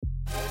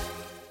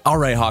All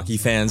right, hockey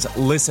fans,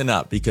 listen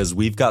up because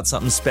we've got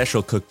something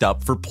special cooked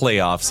up for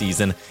playoff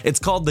season. It's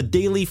called the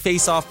Daily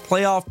Face-Off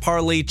Playoff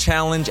Parlay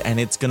Challenge, and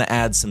it's going to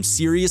add some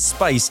serious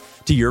spice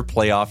to your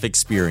playoff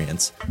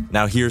experience.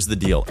 Now, here's the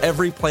deal.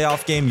 Every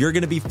playoff game, you're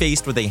going to be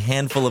faced with a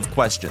handful of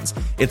questions.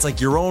 It's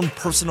like your own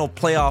personal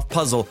playoff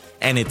puzzle,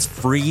 and it's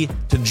free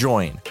to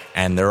join.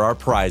 And there are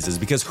prizes,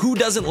 because who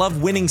doesn't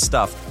love winning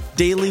stuff?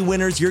 Daily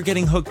winners, you're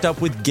getting hooked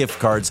up with gift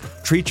cards.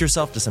 Treat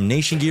yourself to some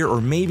Nation gear or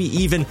maybe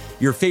even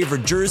your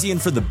favorite jersey.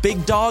 And for the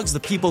big dogs, the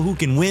people who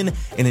can win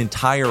an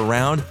entire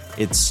round,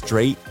 it's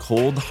straight,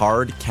 cold,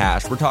 hard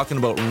cash. We're talking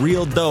about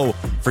real dough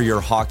for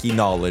your hockey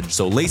knowledge.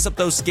 So lace up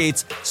those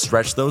skates,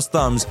 stretch those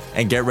thumbs,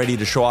 and get ready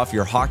to show off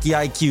your hockey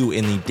IQ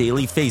in the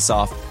Daily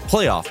Face-Off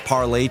Playoff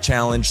Parlay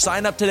Challenge.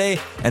 Sign up today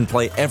and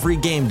play every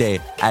game day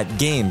at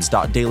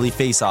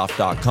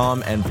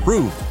games.dailyfaceoff.com and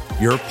prove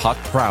your puck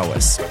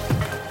prowess.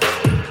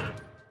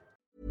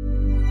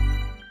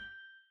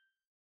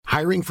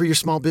 Hiring for your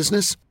small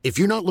business? If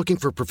you're not looking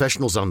for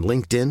professionals on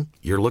LinkedIn,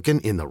 you're looking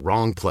in the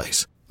wrong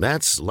place.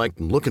 That's like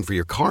looking for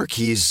your car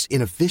keys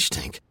in a fish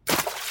tank.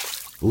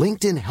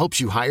 LinkedIn helps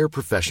you hire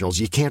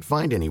professionals you can't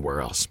find anywhere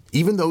else,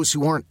 even those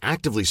who aren't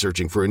actively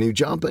searching for a new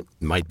job but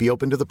might be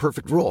open to the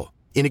perfect role.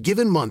 In a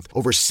given month,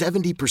 over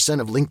 70%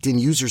 of LinkedIn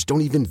users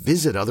don't even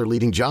visit other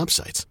leading job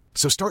sites.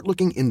 So start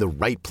looking in the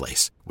right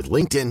place. With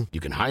LinkedIn, you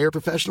can hire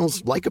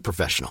professionals like a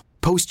professional.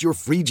 Post your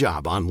free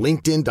job on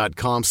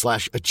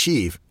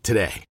linkedin.com/achieve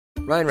today.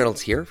 Ryan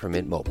Reynolds here from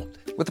Mint Mobile.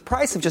 With the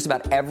price of just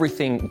about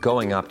everything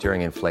going up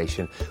during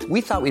inflation,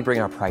 we thought we'd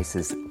bring our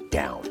prices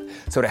down.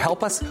 So to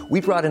help us,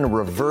 we brought in a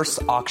reverse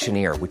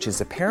auctioneer, which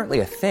is apparently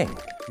a thing.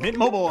 Mint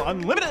Mobile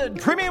Unlimited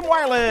Premium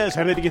Wireless.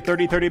 How to get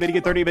 30, 30, bit to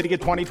get 30, bit to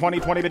get 20,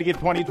 20, 20, bit to get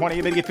 20,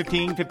 20, bit to get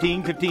 15,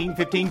 15, 15,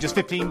 15, just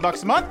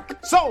 $15 a month?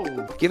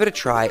 Sold! Give it a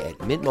try at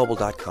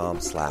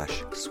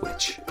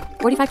mintmobile.com/switch.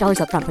 $45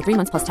 up front for 3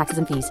 months plus taxes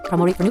and fees.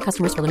 Promo rate for new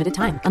customers for limited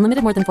time.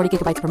 Unlimited more than 40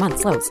 gigabytes per month.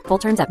 Slows full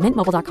terms at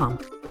mintmobile.com.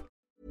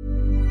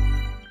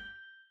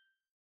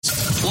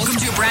 Welcome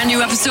to a brand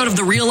new episode of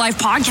the Real Life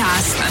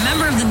Podcast, a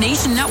member of the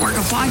Nation Network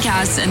of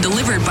Podcasts and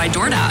delivered by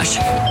DoorDash.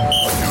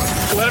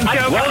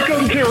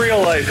 Welcome to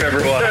Real Life,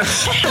 everyone.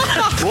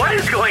 What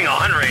is going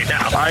on right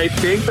now? I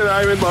think that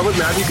I'm in love with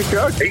Matthew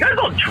Tkachuk. Are you guys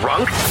all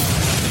drunk?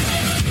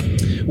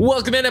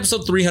 Welcome in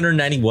episode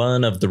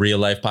 391 of the Real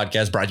Life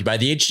Podcast, brought to you by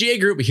the HGA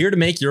Group, here to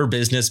make your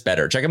business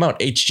better. Check them out,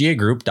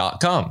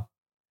 hgagroup.com.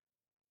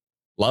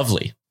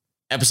 Lovely.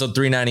 Episode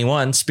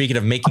 391, speaking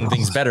of making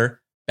things better,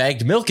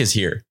 Bagged Milk is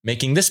here,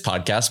 making this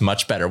podcast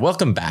much better.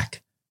 Welcome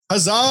back.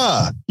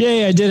 Huzzah!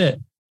 Yay, I did it.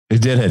 You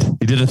did it.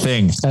 You did a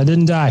thing. I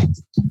didn't die.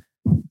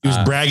 He was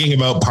bragging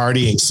about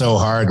partying so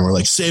hard, and we're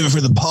like, save it for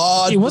the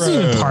pod. It wasn't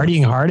even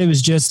partying hard. It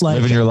was just like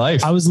living your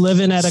life. I was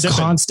living at a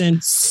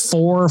constant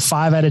 4 or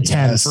 5 out of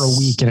 10 for a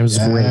week, and it was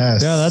great. Yeah,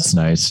 that's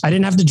nice. I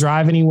didn't have to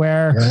drive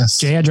anywhere.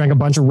 Jay, I drank a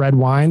bunch of red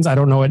wines. I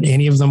don't know what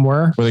any of them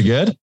were. Were they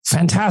good?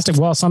 Fantastic.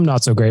 Well, some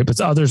not so great, but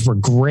others were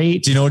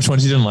great. Do you know which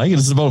ones you didn't like?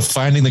 It's about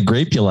finding the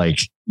grape you like.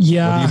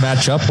 Yeah. What do you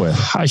match up with?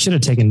 I should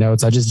have taken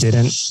notes. I just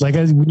didn't. Like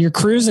when you're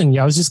cruising,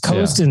 I was just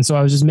coasting. So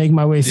I was just making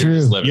my way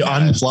through. You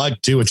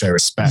unplugged too, which I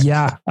respect.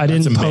 Yeah. I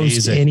didn't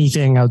post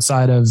anything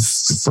outside of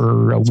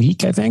for a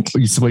week, I think.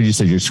 What you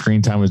said, your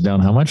screen time was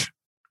down how much?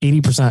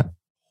 80%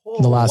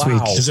 the last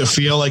week. Does it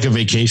feel like a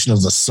vacation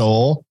of the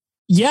soul?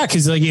 Yeah,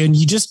 because like you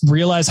just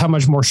realize how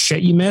much more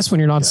shit you miss when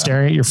you're not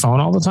staring at your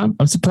phone all the time.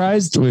 I'm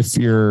surprised if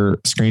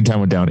your screen time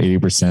went down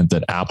 80%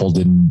 that Apple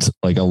didn't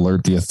like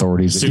alert the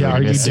authorities that you're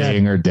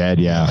missing or dead.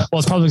 Yeah. Well,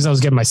 it's probably because I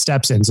was getting my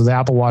steps in. So the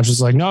Apple Watch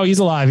is like, no, he's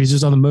alive. He's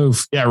just on the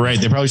move. Yeah, right.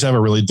 They probably should have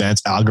a really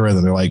advanced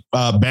algorithm. They're like,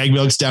 Bag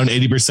Milk's down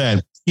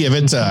 80%. Give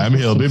it time.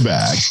 He'll be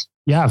back.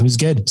 Yeah, it was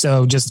good.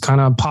 So just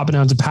kind of popping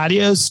out to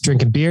patios,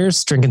 drinking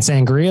beers, drinking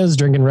sangrias,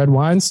 drinking red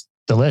wines.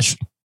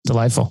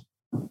 Delightful.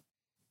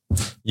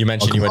 You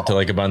mentioned you went to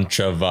like a bunch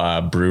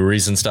of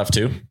breweries and stuff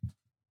too.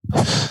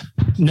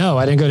 No,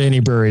 I didn't go to any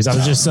breweries. I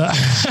was just, I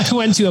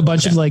went to a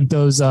bunch of like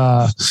those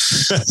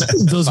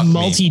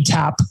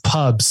multi-tap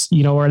pubs,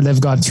 you know, where they've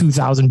got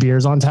 2,000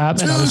 beers on tap.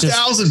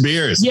 2,000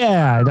 beers.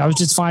 Yeah. I would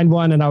just find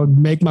one and I would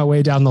make my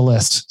way down the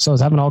list. So I was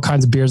having all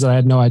kinds of beers that I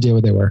had no idea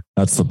what they were.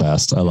 That's the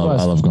best. I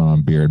love going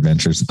on beer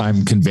adventures.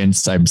 I'm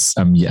convinced I'm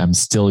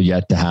still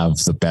yet to have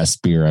the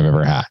best beer I've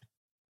ever had.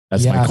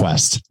 That's my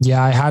quest.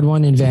 Yeah. I had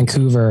one in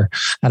Vancouver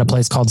at a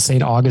place called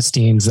St.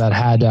 Augustine's that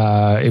had,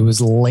 it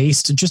was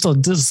laced just a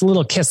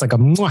little kiss, like a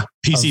mwah,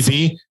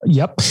 PCP.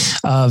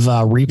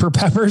 Of Reaper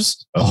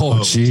peppers.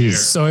 Oh,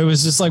 geez. So it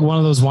was just like one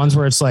of those ones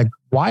where it's like,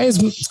 what's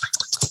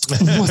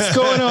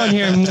going on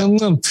here?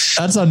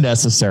 That's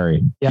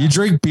unnecessary. Yeah. You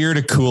drink beer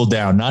to cool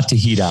down, not to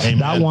heat up. Amen.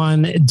 That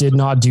one did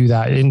not do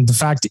that. In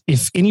fact,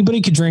 if anybody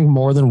could drink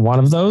more than one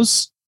of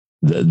those,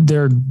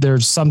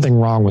 there's something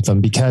wrong with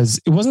them, because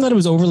it wasn't that it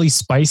was overly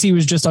spicy. It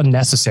was just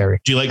unnecessary.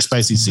 Do you like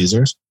spicy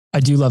Caesars? I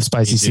do love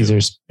spicy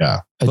Caesars. Yeah.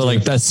 But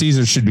like that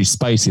Caesar should be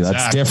spicy.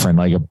 That's different.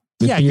 Like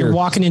you're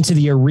walking into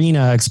the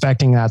arena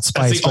expecting that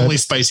spice. That's the only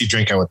spicy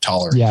drink I would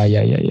tolerate. Yeah.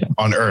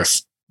 On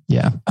earth.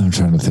 Yeah. I'm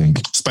trying to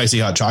think. Spicy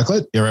hot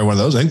chocolate. You ever had one of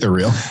those? I think they're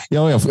real.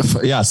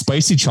 Yeah.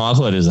 Spicy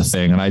chocolate is a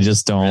thing. And I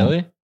just don't.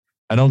 Really?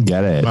 I don't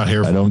get it. Not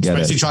here. I don't get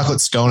Spicy it.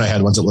 chocolate scone I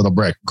had once at Little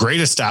Brick. Great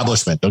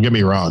establishment. Don't get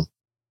me wrong.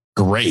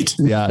 Great.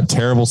 Yeah.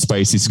 Terrible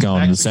spicy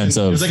scone in the sense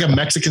of. It was like a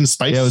Mexican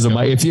spicy. Yeah, it was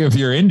if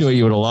you're into it,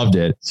 you would have loved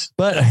it.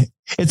 But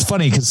it's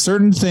funny because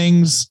certain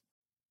things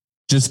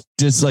just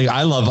like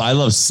I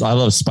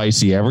love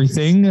spicy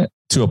everything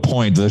to a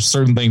point. There's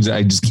certain things that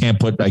I just can't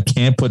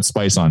put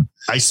spice on.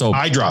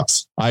 Eye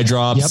drops.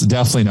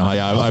 Definitely not.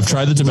 Yeah, I've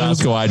tried the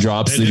Tabasco eye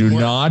drops. They do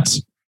not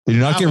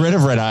get rid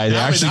of red eye. They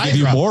actually give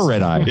you more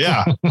red eye.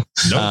 Yeah. No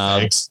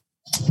thanks.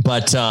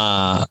 But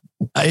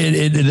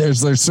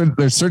there's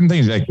certain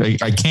things like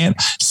I can't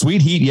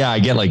sweet heat. Yeah, I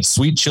get like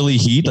sweet chili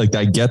heat. Like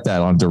I get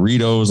that on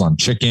Doritos, on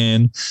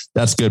chicken.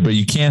 That's good. But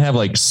you can't have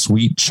like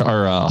sweet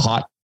or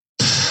hot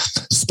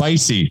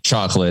spicy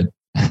chocolate.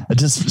 It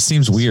just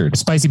seems weird.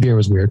 Spicy beer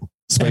was weird.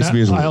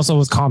 I also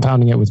was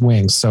compounding it with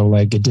wings. So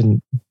like it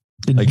didn't.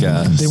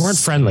 They weren't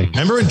friendly.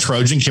 Remember when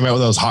Trojan came out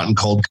with those hot and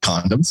cold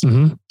condoms?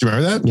 Mm-hmm. Do you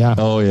remember that? Yeah.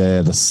 Oh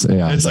yeah.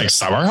 It's like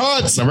some are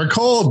hot, some are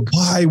cold.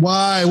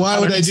 Why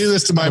would I do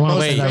this to my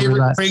most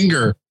favorite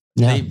finger?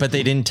 Yeah. But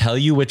they didn't tell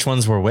you which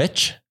ones were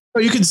which?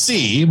 Well, you could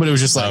see, but it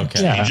was just like,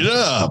 change it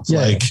up. Yeah.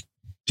 Like,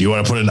 do you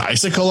want to put an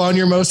icicle on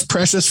your most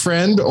precious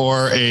friend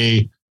or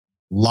a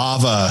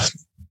lava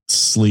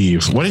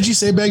sleeve? What did you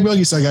say, Bag Milk?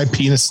 You saw a guy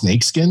peeing a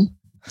snake skin?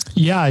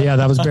 Yeah.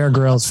 That was Bear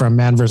Grylls from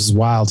Man vs.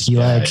 Wild. He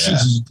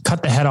he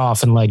cut the head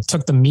off and like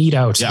took the meat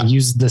out and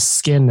used the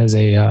skin as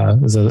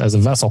a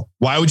vessel.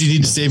 Why would you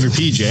need to save your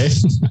pee, Jay?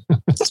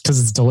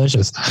 Because it's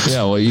delicious.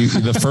 Yeah. Well,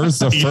 the first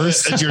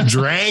that's your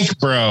drink,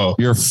 bro.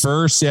 Your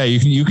first,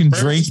 you can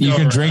drink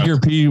your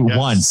pee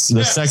once.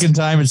 The second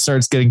time it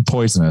starts getting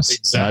poisonous.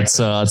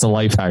 Exactly. That's a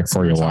life hack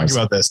for you. Talking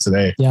about this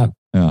today. Yeah.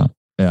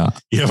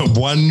 You have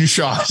one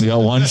shot. You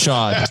got one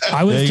shot.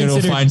 Then you're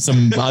going to find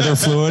some other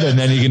fluid and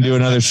then you can do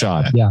another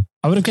shot. Yeah.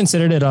 I would have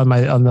considered it on the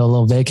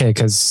little vacay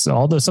because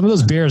some of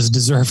those beers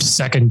deserved a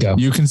second go.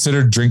 You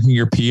considered drinking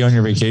your pee on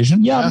your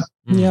vacation? Yeah.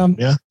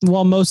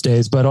 Well, most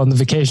days, but on the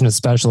vacation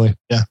especially.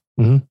 Yeah.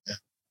 Mm-hmm.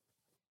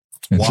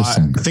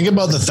 Interesting. Think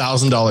about the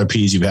 $1,000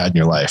 peas you've had in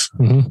your life.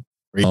 Mm-hmm.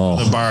 You go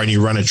to the bar and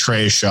you run a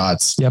tray of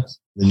shots. Yep.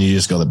 Then you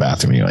just go to the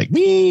bathroom and you're like,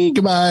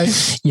 goodbye.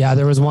 Yeah,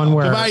 there was one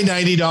where goodbye,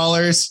 $90.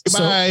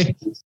 Goodbye.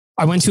 So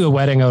I went to a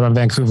wedding out on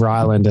Vancouver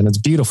Island and it's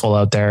beautiful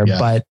out there,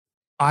 but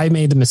I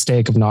made the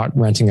mistake of not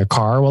renting a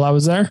car while I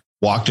was there.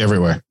 Walked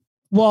everywhere.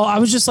 Well, I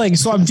was just like,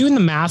 so I'm doing the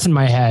math in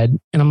my head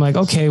and I'm like,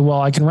 okay,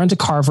 well, I can rent a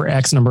car for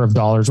X number of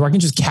dollars or I can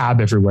just cab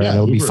everywhere and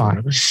it'll be fine.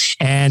 Whatever.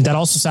 And that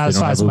also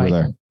satisfies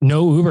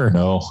no Uber.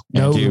 No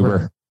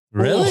Uber.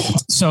 Really?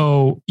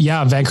 So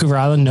yeah, Vancouver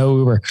Island, no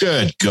Uber.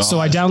 Good God. So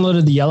I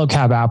downloaded the Yellow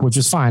Cab app, which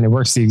was fine. It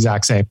works the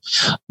exact same.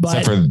 But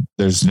except for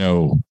there's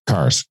no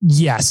cars.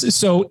 Yes.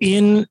 So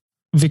in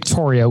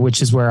Victoria,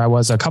 which is where I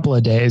was a couple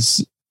of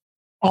days,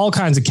 all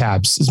kinds of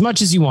cabs, as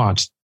much as you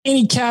want.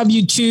 Any cab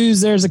you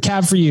choose, there's a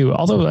cab for you.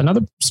 Although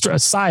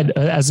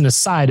as an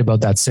aside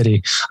about that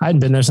city, I hadn't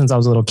been there since I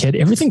was a little kid.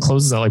 Everything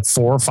closes at like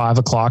 4 or 5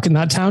 o'clock in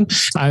that town.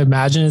 I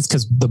imagine it's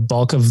because the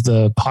bulk of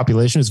the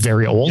population is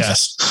very old.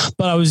 Yes.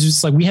 But I was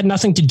just like, we had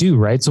nothing to do,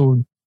 right?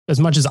 So as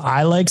much as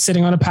I like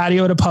sitting on a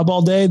patio at a pub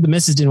all day, the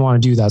missus didn't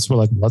want to do that. So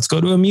we're like, let's go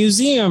to a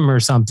museum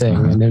or something.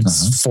 And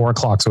it's 4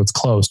 o'clock, so it's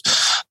closed.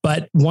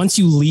 But once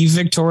you leave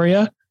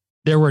Victoria,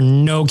 there were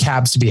no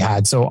cabs to be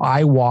had. So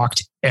I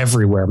walked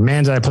everywhere.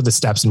 Man, did I put the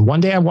steps in. One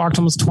day I walked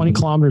almost 20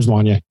 kilometers,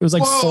 Wanya. It was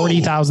like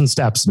 40,000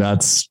 steps.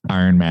 That's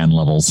Ironman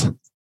levels.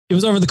 It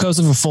was over the course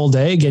of a full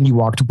day. Again, you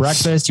walk to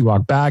breakfast, you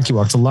walk back, you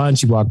walk to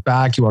lunch, you walk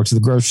back, you walk to the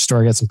grocery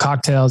store, get some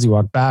cocktails, you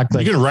walk back.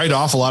 Like, you can write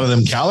off a lot of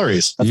them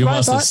calories. You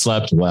must have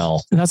slept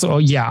well. And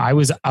I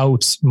was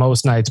out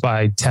most nights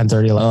by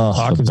 10:30, 11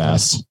 o'clock. The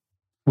best.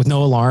 With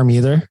no alarm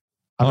either.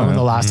 I don't know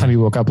the last time you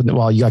woke up.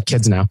 You got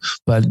kids now,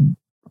 but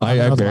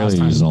I barely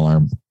use an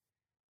alarm.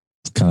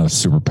 It's kind of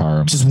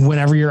superpower. Just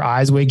whenever your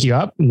eyes wake you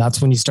up, and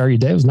that's when you start your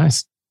day. It was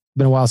nice.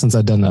 Been a while since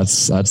I've done that.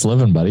 That's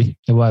living, buddy.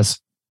 It was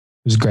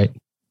great.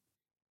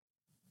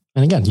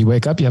 And again, you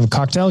wake up, you have a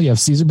cocktail, you have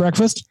Caesar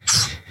breakfast.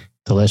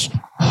 Delish.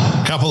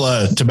 A couple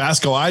of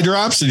Tabasco eye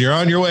drops and you're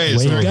on your way.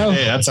 Way to go.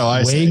 Hey, that's how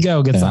I say. Way to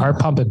go. Gets the heart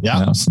pumping.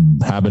 Yeah. Some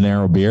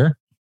habanero beer.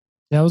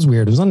 Yeah, it was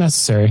weird. It was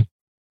unnecessary.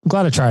 I'm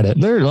glad I tried it.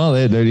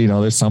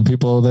 There's some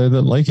people there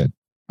that like it,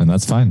 and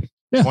that's fine.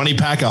 Yeah. 20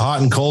 pack of hot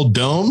and cold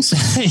domes.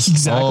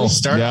 Exactly.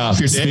 Start off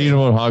your day. Speaking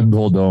about hot and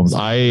cold domes,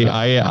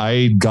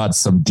 I got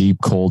some deep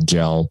cold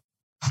gel,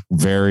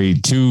 very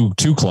too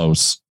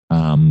close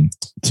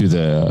to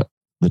the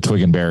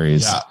twig and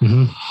berries. Yeah.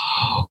 Mm-hmm.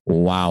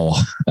 Wow,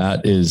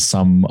 that is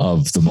some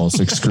of the most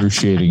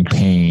excruciating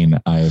pain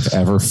I've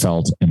ever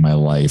felt in my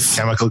life.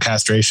 Chemical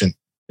castration.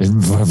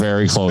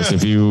 Very close.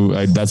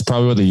 That's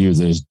probably what they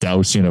use is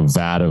dropping a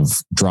vat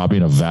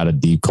of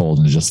deep cold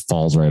and it just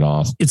falls right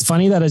off. It's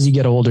funny that as you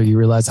get older, you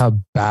realize how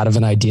bad of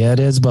an idea it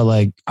is. But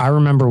like, I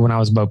remember when I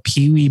was about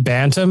Pee-wee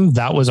Bantam,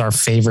 that was our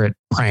favorite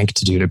prank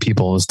to do to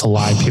people, is to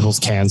line people's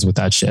cans with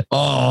that shit.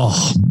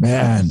 Oh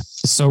man.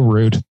 It's so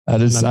rude.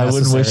 That is, I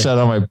wouldn't wish that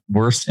on my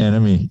worst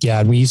enemy. Yeah.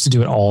 And we used to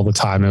do it all the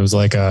time. It was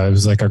like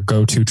our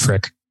go-to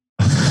trick.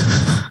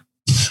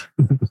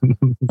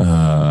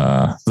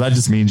 That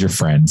just means you're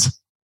friends.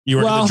 You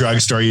were at the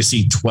drugstore, you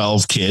see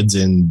 12 kids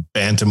in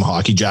Bantam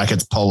hockey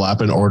jackets pull up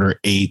and order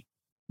 8.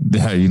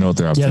 Yeah, you know what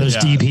they're up to. Yeah, there's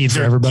deep heat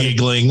for everybody.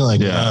 Giggling like,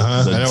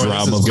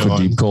 the drum of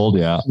deep cold.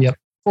 Yeah. Yep.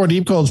 4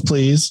 deep colds,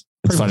 please.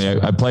 It's funny.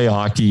 I play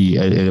hockey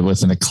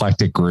with an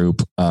eclectic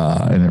group,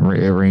 and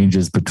it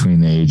ranges between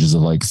the ages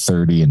of like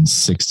 30 and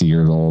 60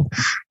 years old.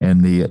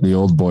 And the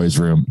old boys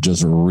room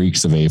just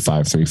reeks of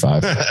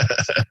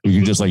A535. You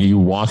can just you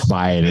walk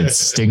by it, it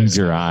stings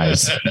your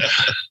eyes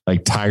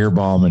like Tiger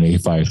Bomb and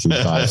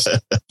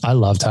A535. I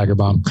love Tiger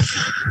Bomb.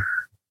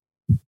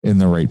 In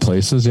the right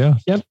places. Yeah.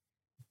 Yep.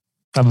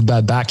 I have a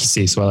bad back, you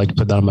see, so I like to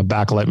put that on my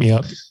back. Light me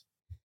up.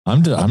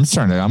 I'm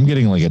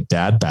getting like a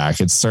dad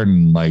back. It's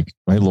starting my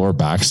lower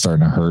back's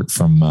starting to hurt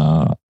from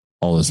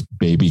all this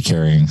baby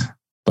carrying,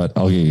 but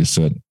I'll get used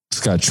to it.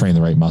 Just got to train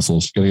the right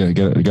muscles.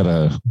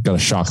 Gotta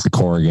shock the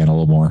core again a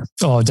little more.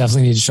 Oh,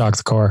 definitely need to shock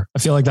the core. I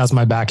feel like that's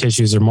my back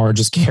issues are more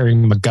just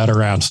carrying my gut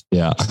around.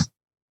 Yeah.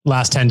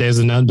 Last 10 days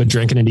of none, but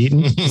drinking and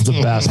eating is the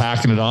best.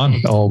 Packing it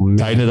on. Oh, man.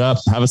 Tighten it up.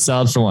 Have a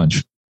salad for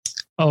lunch.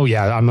 Oh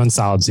yeah. I'm on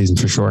salad season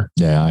for sure.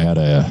 Yeah. I had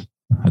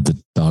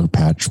the dog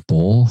patch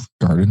bowl,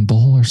 garden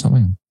bowl or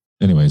something.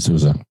 Anyways, it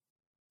was a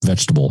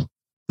vegetable.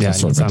 Yeah,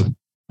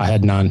 I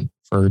had none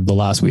for the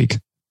last week.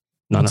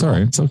 That's all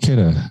right. It's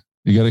okay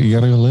you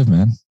gotta go live,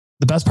 man.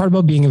 The best part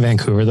about being in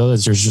Vancouver though,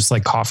 is there's just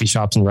like coffee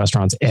shops and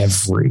restaurants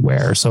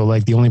everywhere. So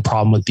like the only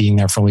problem with being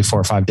there for only 4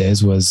 or 5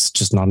 days was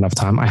just not enough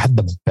time. I had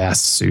the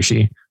best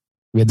sushi.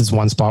 We had this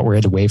one spot where we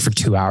had to wait for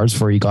 2 hours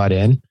before you got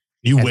in.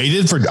 You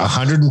waited for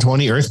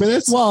 120 Earth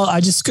minutes? Well,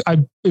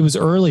 it was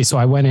early. So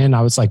I went in, I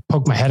was like,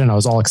 poked my head and I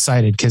was all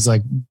excited. Cause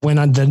like when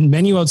the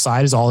menu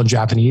outside is all in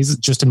Japanese,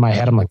 just in my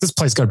head, I'm like, this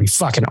place is going to be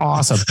fucking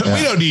awesome.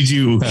 We don't need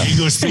you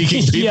English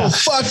speaking people. Yeah.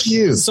 Fuck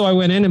you. So I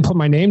went in and put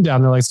my name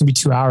down. They're like, it's gonna be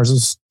 2 hours. It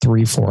was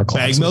 3-4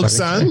 o'clock. Bag milk,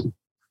 son.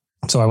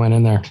 So I went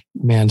in there,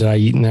 man, did I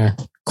eat in there?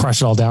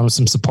 Crush it all down with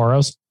some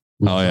Sapporos.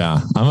 Oh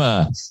yeah.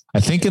 I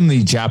think in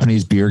the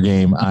Japanese beer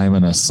game, I'm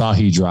an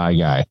Asahi Dry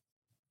guy.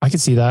 I could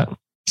see that.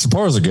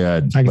 Sapporos are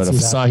good, but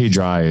Asahi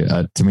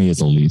Dry to me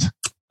is elite.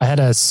 I had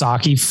a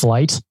sake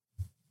flight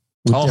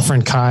with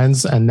different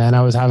kinds, and then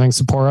I was having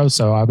Sapporo,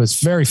 so I was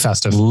very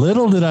festive.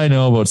 Little did I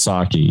know about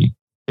sake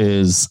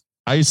is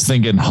I was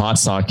thinking hot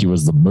sake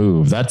was the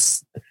move.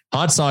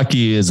 Hot sake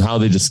is how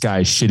they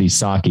disguise shitty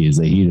sake is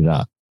they heat it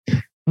up.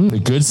 The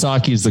good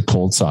sake is the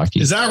cold sake.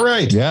 Is that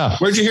right? Yeah.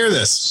 Where'd you hear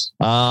this?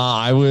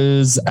 I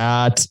was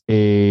at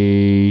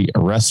a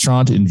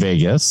restaurant in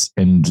Vegas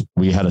and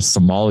we had a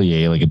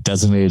sommelier, like a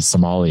designated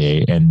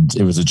sommelier, and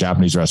it was a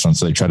Japanese restaurant.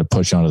 So they tried to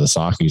push onto the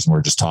sakes and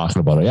we're just talking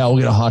about it. Yeah, we'll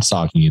get a hot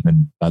sake. And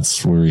then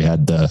that's where we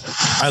had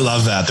I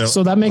love that.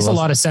 So that makes a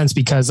lot of sense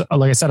because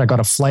like I said, I got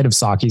a flight of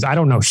sakes. I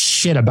don't know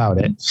shit about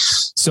it.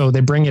 So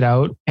they bring it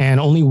out and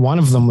only one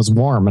of them was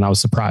warm and I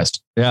was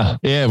surprised. Yeah.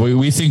 Yeah.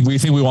 We think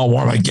we want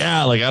warm. Like,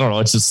 yeah, like, I don't know.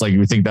 It's just like,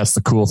 we think that's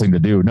the cool thing to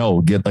do.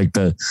 No, get like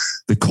the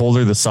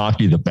colder the sake,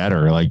 the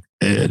better. Like,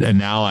 and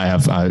now I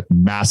have a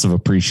massive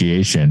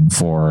appreciation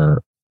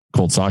for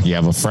cold sake. I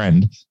have a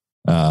friend,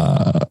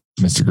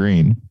 Mr.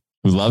 Green,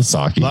 who loves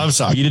sake.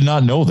 He did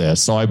not know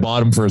this. So I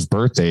bought him for his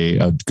birthday,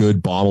 a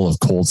good bottle of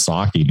cold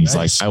sake. And he's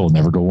like, I will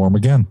never go warm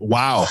again.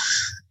 Wow.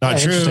 Not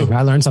true.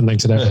 I learned something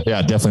today.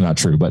 Yeah, definitely not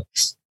true. But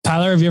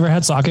Tyler, have you ever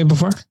had sake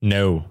before?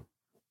 No.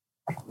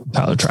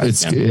 Tyler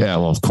tries. Yeah,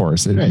 well, of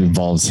course. It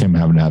involves him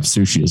having to have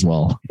sushi as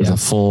well. It's a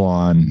full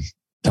on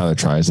Tyler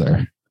tries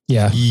there.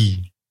 Yeah.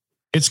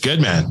 It's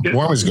good, man.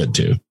 Warm is good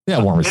too.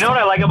 Yeah, warm is good. You know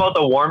what I like about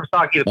the warm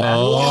sake? The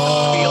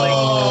feeling.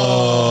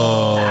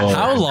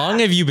 How long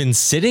have you been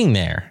sitting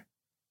there?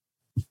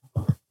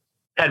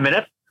 10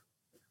 minutes.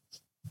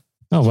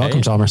 Oh,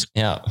 welcome, Chalmers.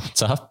 Yeah.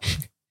 What's up?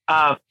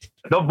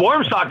 The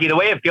warm sake, the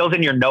way it feels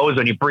in your nose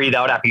when you breathe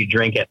out after you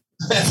drink it.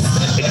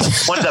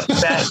 It's one of the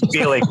best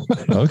feelings.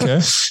 Okay.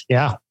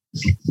 Yeah.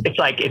 It's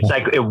like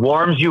it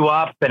warms you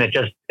up and it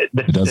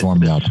does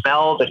warm you up. The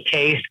smell, the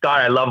taste.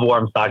 God, I love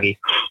warm sake.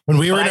 When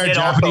we were in our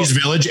Japanese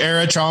village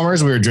era,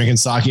 Chalmers, we were drinking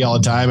sake all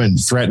the time and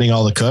threatening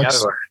all the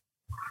cooks.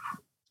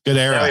 Good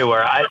era.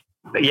 Everywhere. I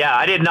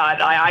did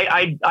not.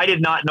 I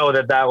did not know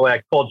that was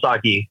cold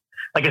sake.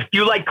 Like, do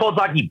you like cold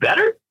sake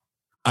better?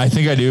 I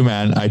think I do,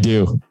 man. I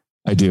do.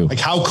 Like,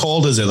 how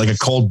cold is it? Like a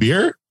cold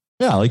beer?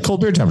 Yeah, like cold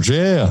beer temperature.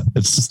 Yeah.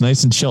 It's just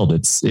nice and chilled.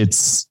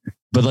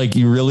 But like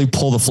you really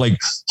pull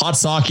hot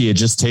sake, it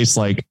just tastes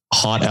like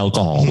hot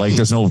alcohol. Like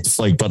there's no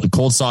but the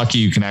cold sake,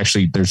 you can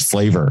there's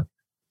flavor.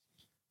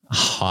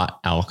 Hot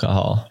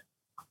alcohol.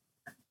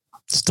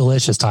 It's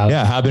delicious, Tyler.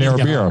 Yeah,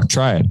 habanero beer.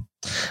 Try it.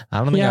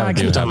 I don't think I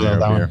can talk about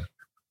that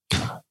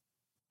one.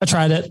 I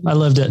tried it. I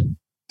lived it.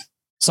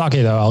 Sake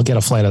though, I'll get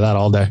a flight of that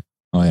all day.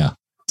 Oh yeah,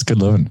 it's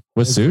good living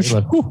with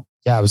sushi.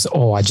 Yeah, it was.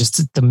 I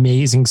just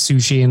amazing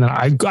sushi, and then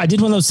I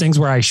did one of those things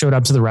where I showed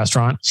up to the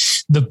restaurant.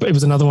 It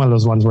was another one of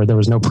those ones where there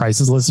was no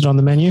prices listed on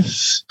the menu.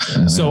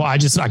 So I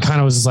kind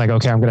of was just like,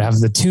 okay, I'm gonna have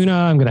the tuna,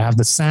 I'm gonna have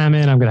the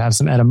salmon, I'm gonna have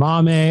some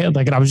edamame.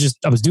 Like, I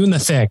was doing the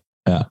thing.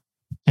 Yeah,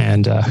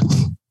 and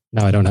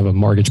now I don't have a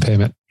mortgage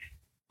payment,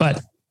 but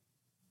it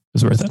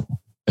was worth it.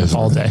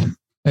 All day.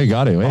 Hey,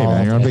 got it. Hey,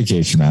 man, you're on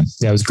vacation, man.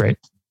 Yeah, it was great.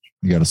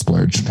 You got to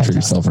splurge. Treat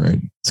yourself right.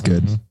 It's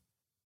good.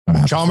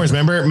 Chalmers,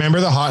 remember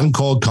the hot and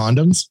cold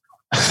condoms?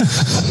 Do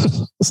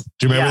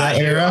you remember that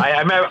era?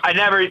 I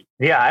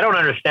don't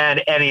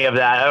understand any of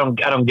that.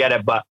 I don't get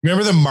it, but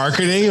remember the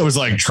marketing? It was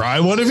like,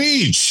 try one of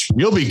each.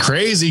 You'll be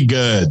crazy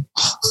good.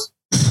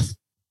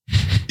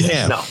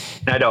 Damn. No,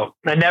 I don't.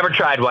 I never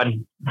tried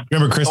one.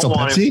 Remember Crystal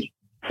Pepsi?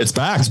 It's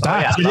back. It's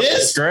back. Oh, yeah. It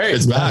is great.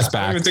 It's back.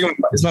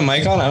 Is my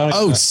mic on? I don't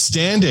know.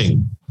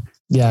 Outstanding.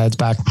 Yeah, it's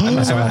back.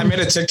 I made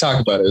a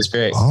TikTok about it. It was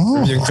great.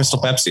 Reviewing Crystal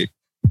Pepsi.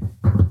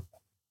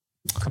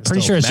 I'm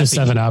pretty sure it's just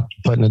 7-Up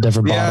put in a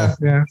different bottle.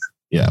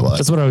 Yeah. Well,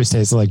 that's what it always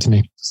tastes like to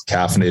me.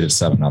 Caffeinated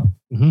 7-Up.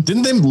 Mm-hmm.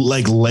 Didn't they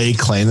lay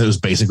claim that it was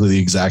basically the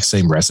exact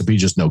same recipe,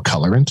 just no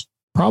colorant?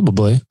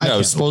 Probably. Yeah, it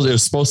was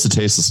supposed to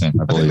taste the same.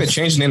 I believe think they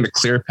changed the name to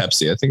Clear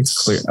Pepsi. I think it's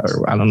Clear.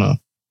 I don't know.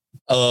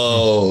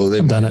 Oh,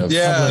 they've done it.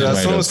 Yeah,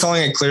 someone was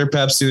calling it Clear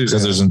Pepsi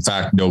because there's in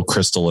fact no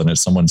crystal in it.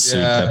 Someone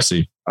sued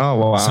Pepsi. Oh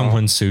wow!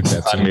 Someone sued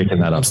Pepsi. I'm making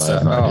that up. I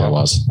have no idea it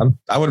was.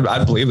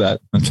 I'd believe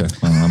that. Okay.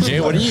 Jay,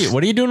 what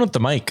are you doing with the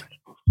mic?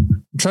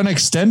 I'm trying to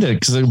extend it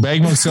because the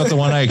Bagmonk's got the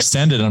one I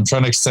extended. I'm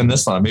trying to extend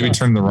this one. I maybe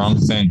turned the wrong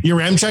thing. Your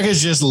Remchuk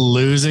is just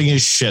losing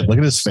his shit. Look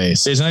at his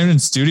face. He's not even in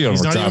studio.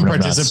 He's not even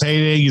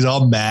participating. He's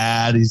all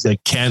mad. He's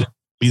like, can't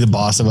be the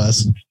boss of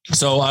us.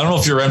 So I don't know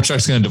if your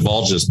Remchuk's going to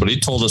divulge this, but he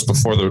told us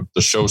before the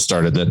show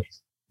started that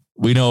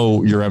we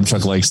know your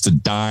Remchuk likes to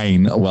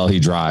dine while he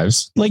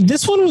drives. Like,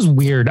 this one was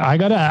weird. I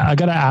gotta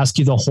ask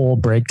you the whole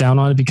breakdown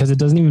on it because it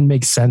doesn't even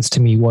make sense to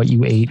me what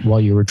you ate while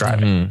you were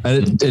driving.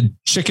 And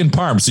chicken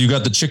parm. So you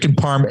got the chicken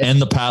parm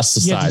and the pasta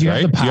side,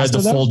 right? You had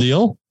the full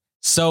deal.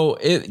 So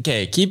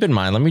keep in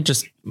mind.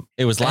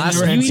 It was last.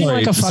 Sorry.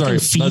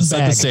 Let's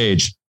set the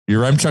stage.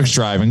 Your Remchuk's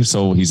driving,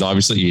 so he's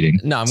obviously eating.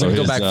 No, I'm going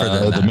to go back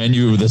further. The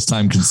menu this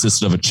time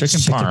consisted of a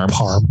chicken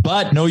parm,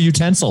 but no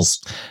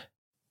utensils.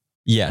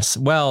 Yes.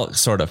 Well,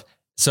 sort of.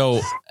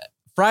 So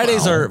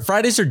Fridays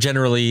are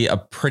generally a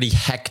pretty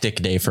hectic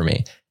day for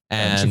me.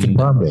 And chicken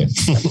parm day.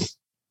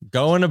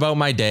 Going about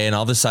my day, and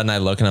all of a sudden I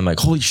look and I'm like,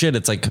 holy shit,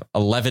 it's like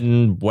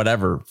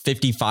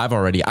 11:55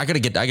 already. I gotta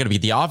be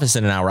at the office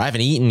in an hour. I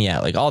haven't eaten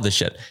yet. Like, all this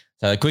shit.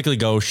 So I quickly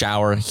go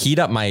shower, heat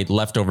up my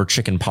leftover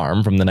chicken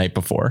parm from the night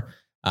before.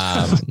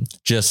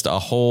 Just a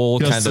whole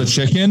kind of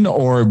chicken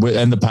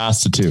and the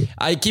pasta too.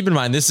 I keep in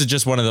mind, this is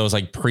just one of those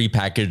like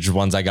prepackaged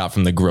ones I got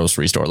from the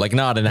grocery store, like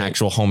not an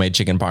actual homemade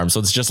chicken parm. So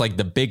it's just like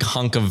the big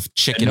hunk of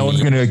chicken. And no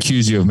one's going to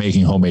accuse you of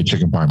making homemade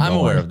chicken parm. I'm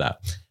aware of that,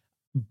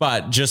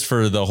 but just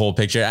for the whole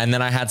picture. And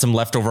then I had some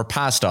leftover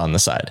pasta on the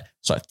side.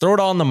 So I throw it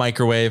all in the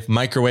microwave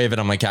it.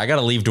 I'm like, I got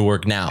to leave to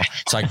work now.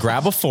 So I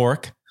grab a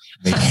fork,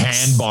 he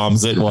hand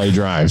bombs it while he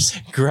drives,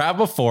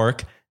 grab a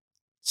fork,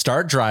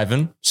 start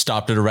driving,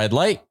 stopped at a red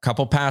light,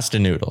 couple pasta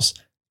noodles.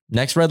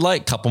 Next red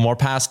light, couple more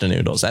pasta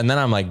noodles. And then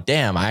I'm like,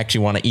 damn, I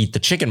actually want to eat the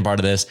chicken part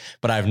of this,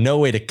 but I have no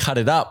way to cut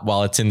it up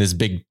while it's in this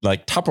big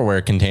like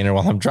Tupperware container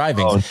while I'm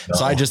driving. Oh, no.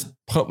 So I just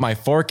put my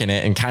fork in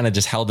it and kind of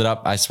just held it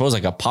up, I suppose,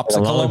 like a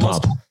popsicle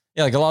almost.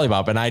 Yeah, like a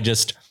lollipop. And I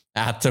just,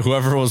 at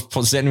whoever was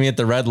sending me at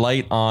the red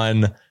light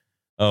on,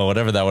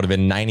 whatever that would have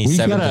been,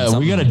 97.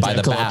 We got to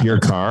decal up your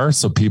car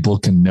so people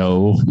can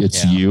know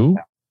it's you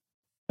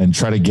and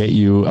try to get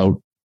you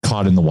out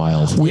caught in the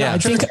wild. Yeah, I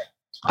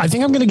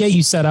think I'm going to get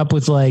you set up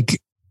with like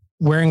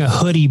wearing a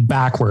hoodie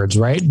backwards,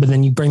 right? But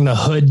then you bring the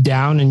hood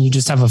down and you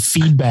just have a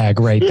feed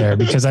bag right there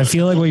because I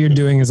feel like what you're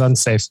doing is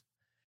unsafe.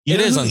 It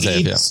is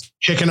unsafe. Yeah.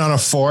 Chicken on a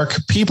fork.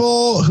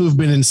 People who've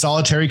been in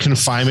solitary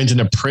confinement in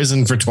a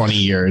prison for 20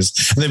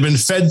 years, and they've been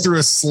fed through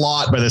a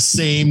slot by the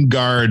same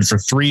guard for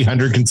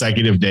 300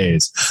 consecutive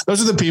days.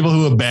 Those are the people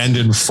who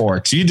abandon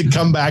forks. You need to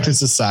come back to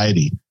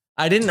society.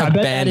 I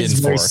abandon forks.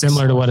 Very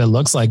similar to what it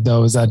looks like,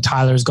 though, is that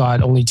Tyler's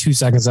got only 2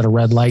 seconds at a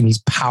red light and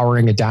he's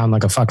powering it down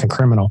like a fucking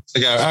criminal.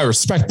 Like, I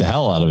respect the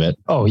hell out of it.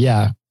 Oh,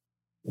 yeah.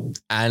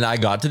 And I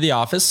got to the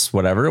office,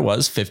 whatever it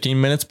was,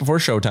 15 minutes before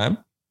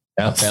showtime.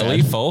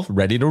 Belly full,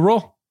 ready to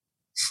roll.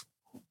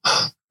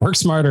 Work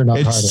smarter,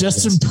 not harder. It's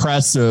just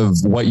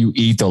impressive what you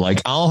eat, though.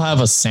 Like, I'll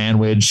have a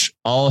sandwich.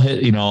 I'll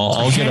hit,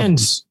 I'll get a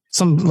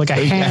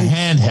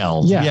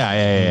handheld.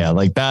 Yeah.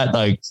 Like that,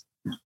 like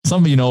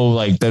some,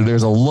 like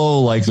there's a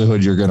low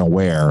likelihood you're going to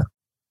wear.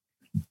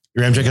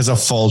 Your Remchuk has a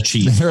full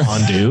cheese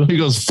fondue. He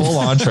goes full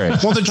entree.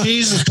 Well, the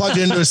cheese is plugged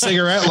into a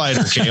cigarette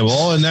lighter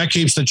cable, and that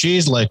keeps the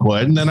cheese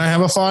liquid. And then I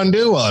have a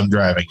fondue while I'm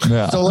driving.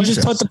 Yeah. So let's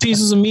just put the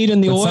pieces of meat in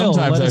the oil.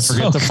 Sometimes I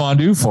forget the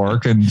fondue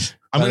fork, and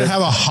I'm going to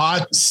have a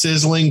hot,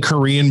 sizzling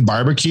Korean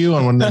barbecue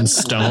on one of them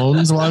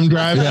stones while I'm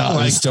driving. Yeah,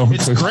 like,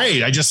 it's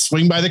great. I just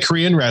swing by the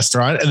Korean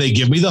restaurant and they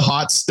give me the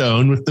hot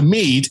stone with the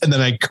meat, and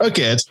then I cook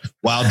it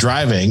while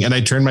driving, and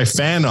I turn my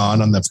fan on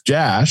the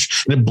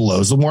dash and it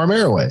blows the warm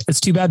air away. It's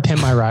too bad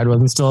Pimp My Ride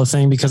wasn't still a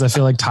thing, because I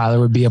feel like Tyler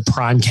would be a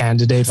prime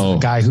candidate for the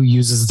guy who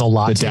uses the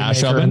latte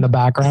dash maker oven in the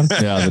background.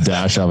 Yeah, the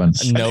dash oven.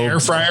 An air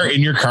fryer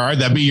in your car.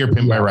 That'd be your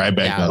Pimp My Ride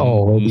back then.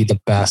 Oh, it would be the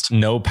best.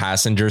 No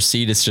passenger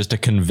seat. It's just a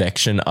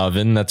convection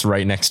oven that's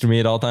right next to me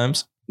at all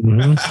times.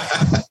 I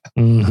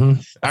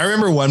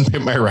remember one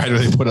Pimp My Ride where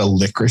they put a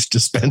licorice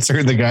dispenser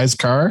in the guy's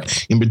car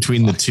in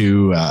between the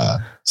two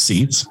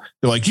seats.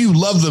 They're like, "You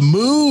love the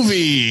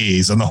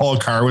movies," and the whole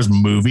car was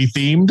movie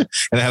themed,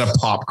 and it had a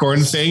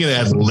popcorn thing, and it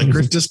had a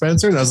licorice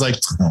dispenser. And I was like,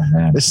 "Oh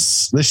man,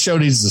 this show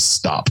needs to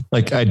stop."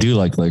 Like, I do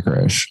like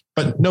licorice,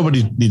 but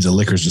nobody needs a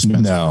licorice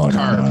dispenser. No.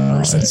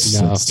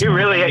 You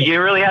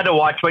really had to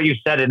watch what you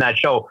said in that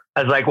show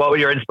as like what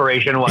your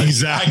inspiration was.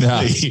 Exactly.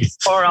 Yeah.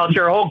 Or else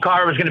your whole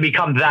car was going to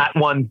become that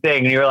one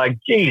thing. And you're like,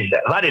 Jesus,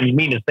 I didn't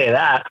mean to say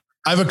that.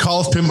 I have a call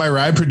with Pimp My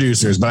Ride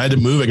producers, but I had to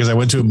move it because I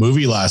went to a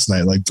movie last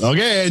night. Like,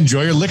 okay,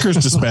 enjoy your licorice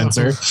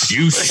dispenser.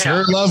 You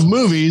sure love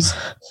movies.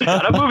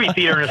 Got a movie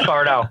theater in his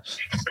car now.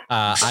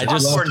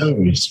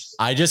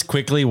 I just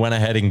quickly went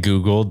ahead and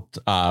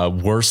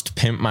Googled worst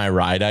Pimp My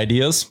Ride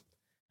ideas,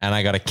 and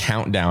I got a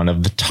countdown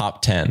of the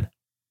top 10.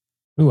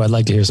 Ooh, I'd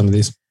like to hear some of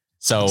these.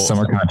 So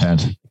summer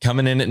content.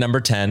 Coming in at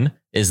number 10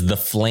 is the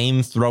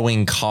flame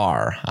throwing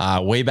car.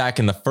 Way back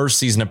in the first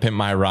season of Pimp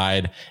My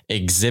Ride,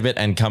 Exhibit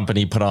and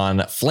company put on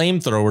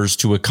flamethrowers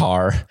to a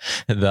car.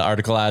 The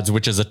article adds,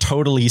 which is a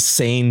totally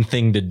sane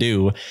thing to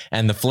do.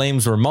 And the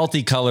flames were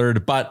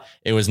multicolored, but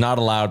it was not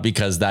allowed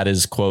because that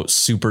is, quote,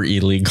 super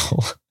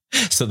illegal.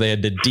 So they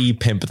had to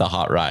de-pimp the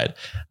hot ride.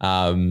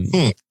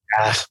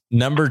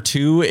 Number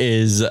 2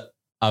 is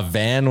a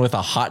van with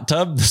a hot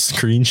tub. The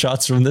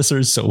screenshots from this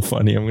are so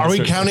funny. Are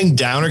we counting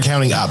down or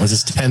counting up? Is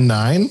this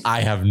 10-9?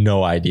 I have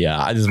no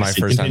idea. This is my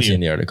first time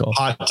seeing the article.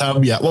 Hot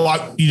tub. Yeah.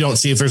 Well, you don't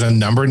see if there's a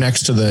number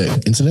next to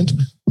the incident.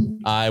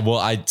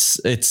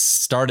 It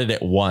started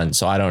at 1.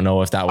 So I don't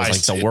know if that was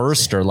like the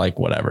worst or like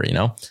whatever, you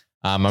know?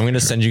 I'm going to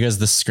send you guys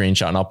the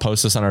screenshot and I'll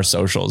post this on our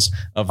socials.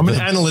 I'm an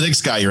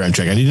analytics guy, your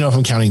M-Check. I need to know if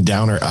I'm counting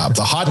down or up.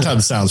 The hot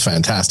tub sounds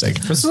fantastic.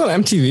 This is on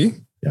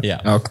MTV. Yeah.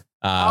 Okay.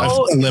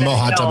 Limo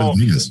hot tub in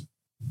Vegas.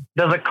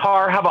 Does a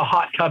car have a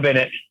hot tub in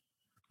it?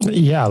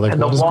 Yeah, like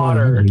and the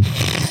water.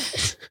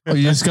 Well,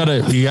 you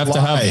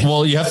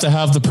have to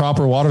have the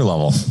proper water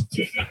level.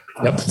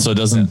 Yep. So it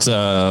doesn't.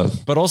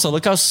 But also,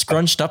 look how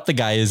scrunched up the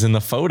guy is in the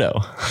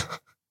photo.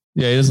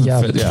 Yeah, he doesn't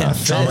fit.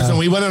 Yeah. When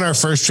we went on our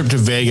first trip to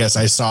Vegas,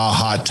 I saw a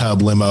hot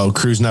tub limo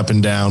cruising up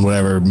and down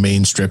whatever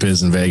main strip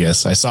is in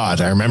Vegas. I saw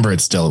it. I remember it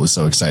still. It was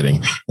so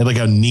exciting. It had like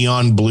a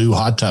neon blue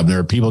hot tub. There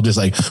were people just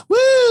like,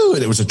 woo!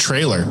 And it was a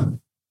trailer.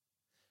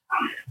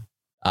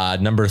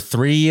 Number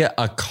 3,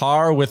 a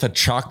car with a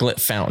chocolate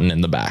fountain in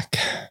the back.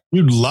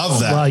 You'd love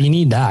that. Well, you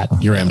need that.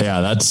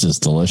 Yeah, that's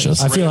just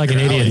delicious. I feel like an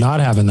idiot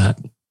not having that.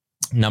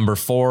 Number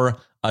 4,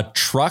 a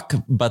truck,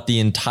 but the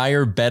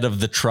entire bed of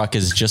the truck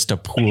is just a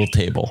pool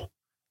table.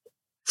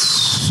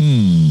 So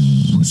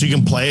you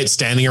can play it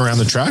standing around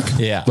the truck?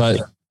 Yeah. But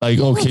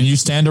can you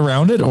stand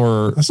around it?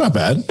 Or that's not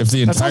bad. If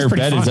the entire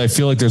bed is, I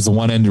feel like there's the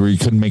one end where you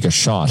couldn't make a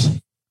shot.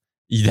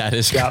 That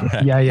is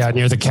correct. Yeah.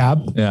 Near the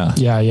cab. Yeah.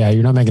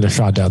 You're not making a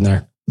shot down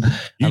there.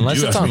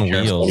 Unless it's on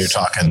wheels. You're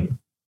talking.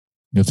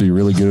 You have to be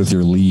really good with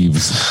your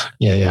leaves.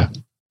 Yeah.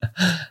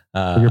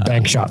 Your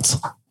bank shots.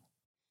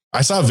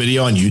 I saw a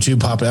video on YouTube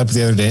pop up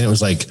the other day, and it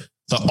was like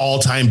the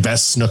all-time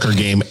best snooker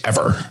game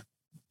ever.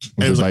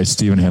 It was by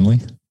Stephen Henley.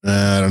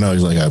 I don't know.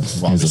 He's like a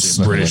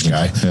British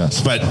guy. Yeah.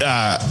 But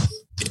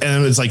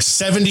and it was like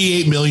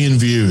 78 million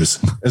views.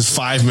 It's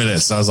 5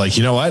 minutes. I was like,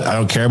 you know what? I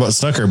don't care about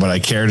snooker, but I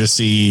care to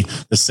see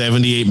the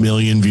 78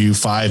 million view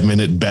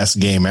 5-minute best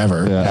game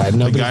ever. Yeah,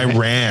 the guy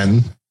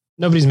ran.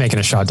 Nobody's making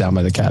a shot down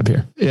by the cab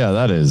here. Yeah,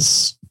 that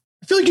is.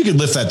 I feel like you could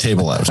lift that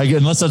table out.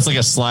 Unless that's like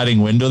a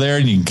sliding window there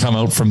and you can come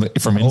out from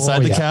inside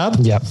the cab.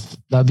 Yep.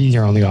 That'd be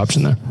your only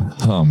option there.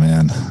 Oh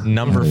man.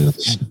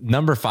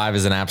 Number 5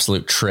 is an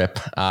absolute trip.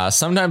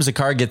 Sometimes a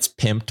car gets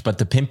pimped, but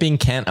the pimping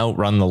can't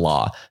outrun the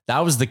law. That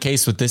was the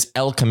case with this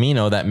El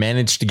Camino that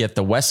managed to get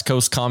the West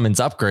Coast Commons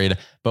upgrade,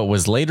 but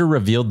was later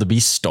revealed to be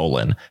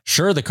stolen.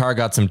 Sure, the car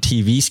got some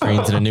TV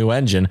screens and a new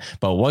engine,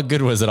 but what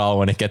good was it all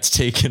when it gets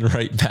taken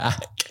right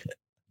back?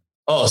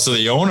 Oh, so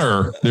the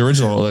owner, the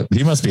original,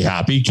 he must be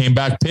happy. Came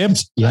back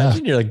pimped. Yeah.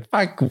 You're like,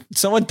 fuck,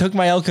 someone took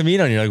my El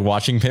Camino, and you're like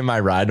watching Pimp My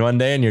Ride one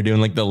day and you're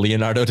doing like the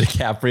Leonardo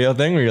DiCaprio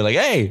thing where you're like,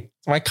 hey,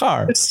 it's my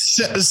car. It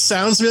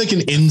sounds to me like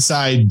an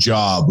inside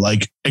job.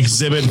 Like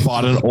Exhibit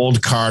bought an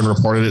old car and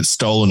reported it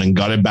stolen and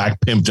got it back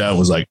pimped out and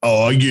was like,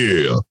 oh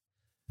yeah.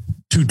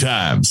 2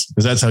 times,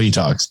 because that's how he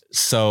talks.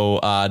 So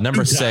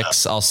number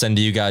 6, I'll send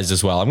to you guys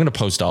as well. I'm going to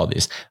post all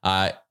these.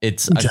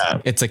 It's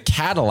a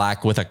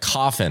Cadillac with a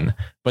coffin,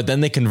 but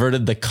then they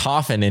converted the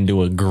coffin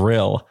into a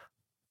grill.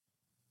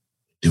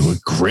 Do a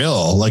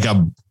grill? Like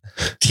a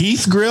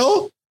teeth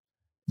grill?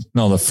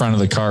 No, the front of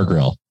the car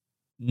grill.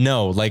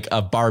 No, like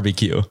a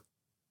barbecue.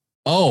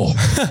 Oh,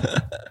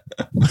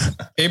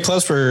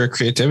 A+ for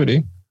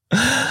creativity.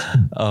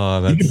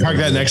 Oh, you can park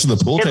that next to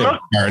the pool table.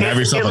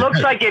 It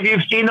looks like if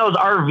you've seen those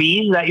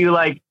RVs that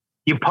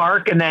you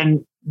park and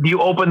then you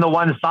open the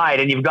one side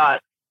and you've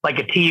got like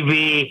a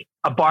TV,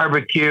 a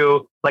barbecue,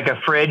 like a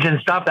fridge and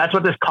stuff. That's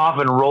what this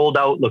coffin rolled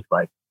out looks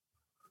like.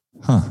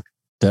 Huh.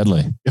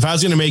 Deadly. If I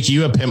was going to make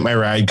you a Pimp My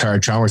Ride car,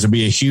 Chalmers, it'd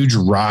be a huge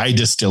rye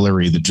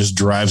distillery that just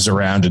drives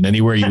around, and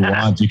anywhere you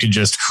want, you could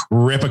just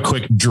rip a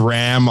quick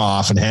dram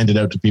off and hand it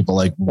out to people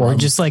like, or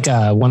just like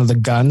one of the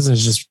guns and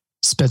just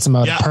spits them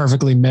out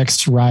perfectly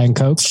mixed rye and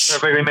Coke.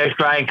 Perfectly mixed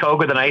rye and Coke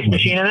with an ice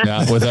machine in it.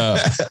 Yeah, with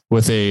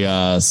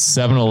a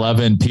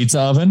 7-Eleven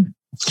pizza oven.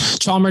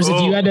 Chalmers,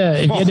 if you had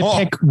to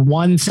pick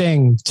one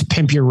thing to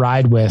pimp your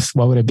ride with,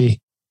 what would it be?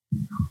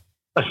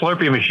 A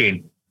Slurpee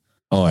machine.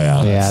 Oh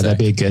yeah. Yeah, that'd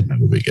be good. That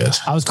would be good.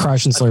 I was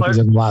crushing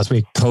Slurpees last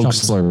week. Coke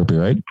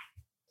Slurpee, right?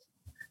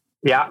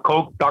 Yeah.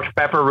 Coke, Dr.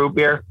 Pepper, root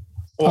beer.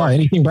 Or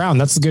anything brown.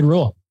 That's a good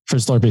rule for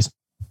Slurpees.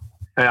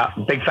 Yeah.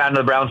 Big fan of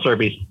the brown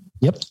Slurpees.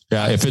 Yep.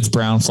 Yeah. If it's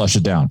brown, flush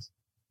it down.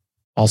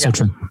 Also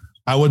true.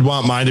 I would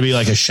want mine to be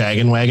like a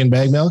Shaggin' Wagon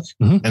bag milk,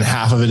 and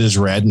half of it is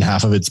red and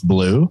half of it's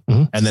blue.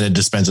 And then it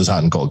dispenses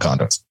hot and cold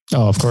condoms.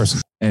 Oh, of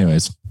course.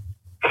 Anyways.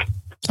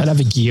 I'd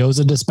have a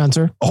gyoza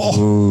dispenser.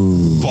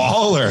 Oh,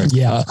 baller.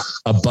 Yeah.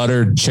 A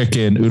buttered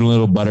chicken,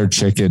 little buttered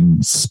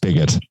chicken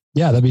spigot.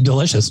 Yeah, that'd be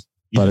delicious.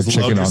 Buttered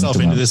chicken. Load yourself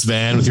into this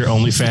van with your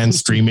OnlyFans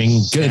streaming.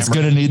 It's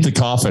going to need the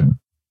coffin.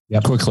 Yeah,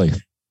 quickly.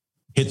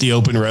 Hit the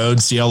open road.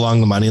 See how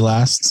long the money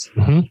lasts.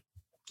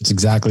 That's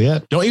exactly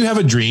it. Don't you have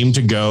a dream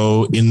to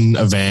go in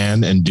a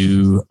van and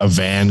do a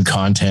van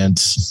content?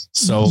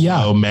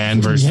 So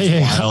man versus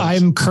wild.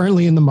 I'm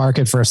currently in the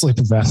market for a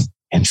sleeper van.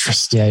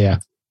 Interesting. Yeah.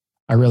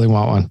 I really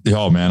want one.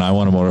 Oh man, I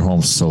want a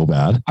motorhome so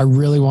bad. I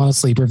really want a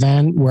sleeper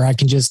van where I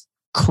can just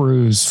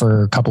cruise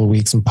for a couple of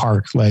weeks and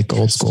park like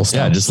old school stuff.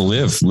 Yeah, just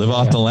live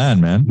off the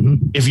land,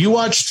 man. If you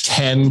watch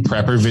 10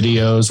 prepper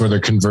videos where they're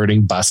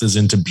converting buses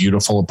into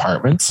beautiful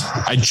apartments,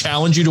 I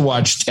challenge you to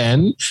watch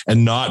 10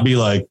 and not be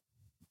like,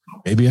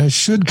 maybe I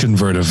should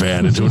convert a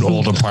van into an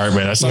old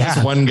apartment. I saw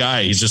this one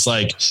guy. He's just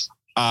like,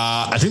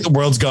 I think the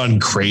world's gone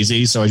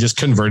crazy. So I just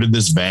converted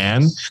this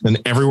van. And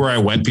everywhere I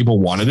went, people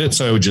wanted it.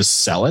 So I would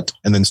just sell it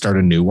and then start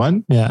a new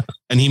one. Yeah.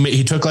 And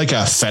he took like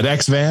a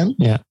FedEx van.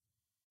 Yeah.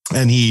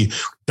 And he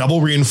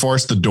double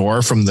reinforced the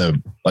door from the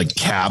like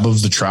cab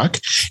of the truck.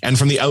 And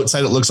from the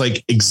outside, it looks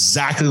like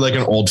exactly like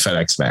an old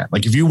FedEx van.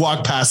 Like if you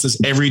walk past this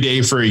every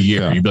day for a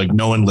year, you'd be like,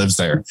 no one lives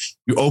there.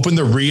 You open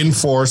the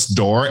reinforced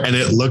door and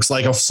it looks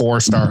like a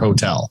 4-star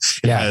hotel.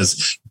 It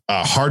has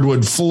a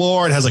hardwood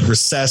floor. It has like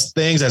recessed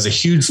things. It has a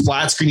huge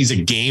flat screen. He's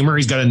a gamer.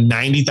 He's got a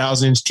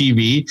 90,000 inch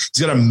TV. He's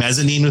got a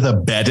mezzanine with a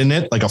bed in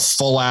it, like a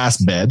full ass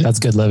bed. That's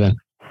good living.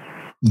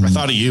 I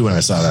thought of you when I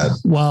saw that.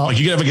 Well, like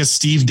you could have like a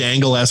Steve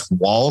Dangle-esque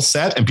wall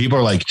set and people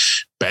are like,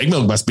 Bag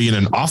Milk must be in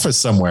an office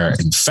somewhere.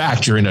 In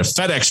fact, you're in a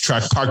FedEx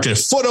truck parked a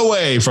foot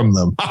away from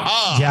them.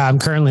 Yeah, I'm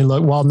currently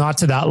not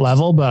to that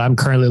level, but I'm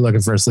currently looking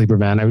for a sleeper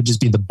van. I would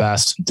just be the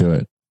best. Do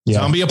it.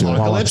 Yeah, Zombie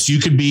apocalypse. You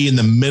could be in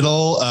the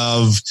middle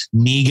of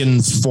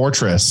Negan's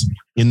fortress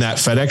in that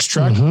FedEx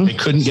truck. They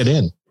couldn't get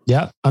in.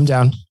 Yeah, I'm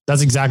down.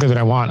 That's exactly what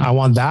I want. I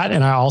want that.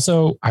 And I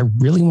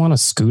really want a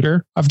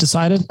scooter. I've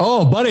decided.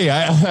 Oh, buddy.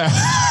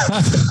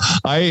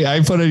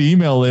 I put an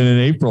email in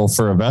April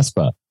for a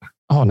Vespa.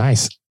 Oh,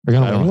 nice. We're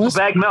going to win this?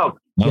 Bag Milk.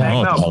 They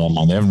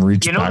haven't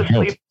reached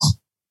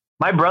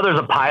my brother's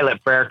a pilot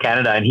for Air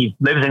Canada and he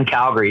lives in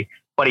Calgary,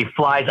 but he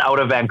flies out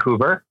of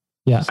Vancouver.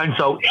 Yeah. And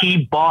so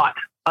he bought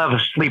a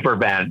sleeper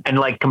van and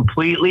like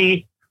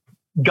completely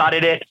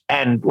gutted it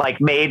and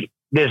like made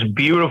this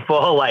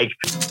beautiful, like,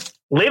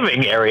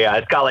 living area.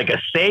 It's got like a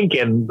sink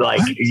and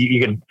like you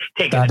can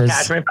take an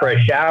attachment for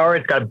a shower.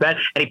 It's got a bed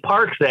and he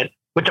parks it,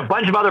 which a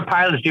bunch of other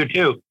pilots do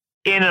too,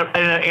 in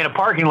a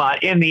parking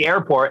lot in the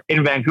airport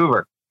in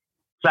Vancouver.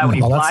 So that when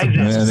he flies in,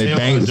 and they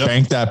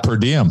bank that per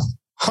diem.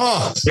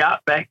 Huh? Yeah,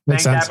 bank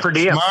that per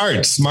diem.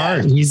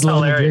 Smart. He's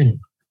hilarious.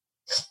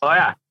 Oh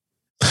yeah.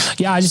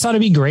 Yeah, I just thought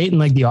it'd be great in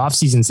like the off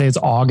season. Say it's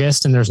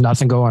August and there's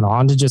nothing going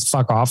on to just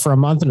fuck off for a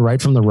month and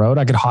right from the road,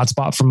 I could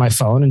hotspot from my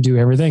phone and do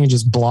everything and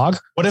just blog.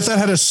 What if that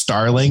had a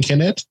Starlink in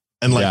it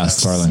and like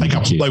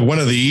Starlink, like one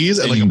of these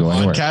and like a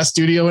podcast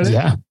studio in it?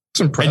 Yeah.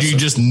 And you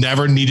just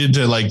never needed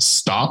to like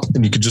stop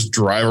and you could just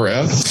drive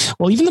around.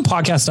 Well, even the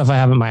podcast stuff I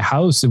have at my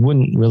house, it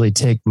wouldn't really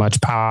take much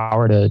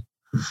power to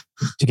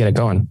get it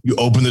going. You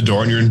open the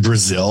door and you're in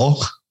Brazil.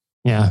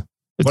 Yeah.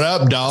 What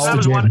up, doll?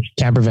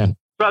 Camper van.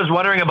 So I was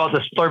wondering about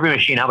the Slurpee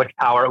machine, how much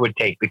power it would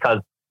take because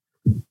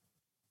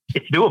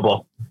it's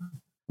doable.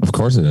 Of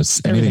course it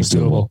is. Anything's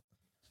doable.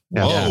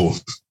 Yeah. Whoa.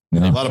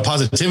 Yeah. A lot of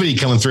positivity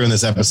coming through in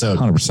this episode.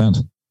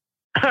 100%.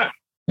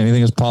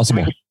 Anything is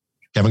possible.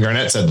 Kevin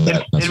Garnett said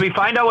that. Did we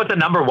find out what the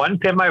number one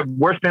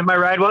worst Pimp My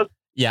Ride was?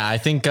 Yeah, I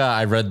think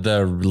I read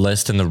the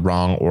list in the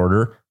wrong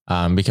order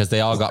because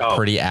they all got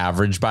pretty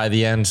average by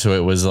the end. So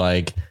it was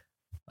like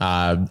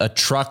A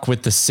truck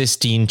with the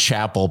Sistine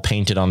Chapel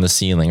painted on the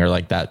ceiling, or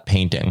like that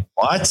painting.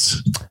 What?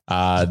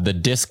 The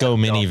disco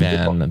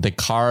minivan, the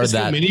car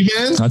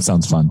minivan? That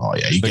sounds fun. Oh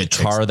yeah, the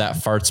car that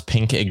farts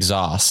pink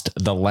exhaust,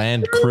 the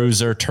Land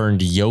Cruiser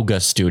turned yoga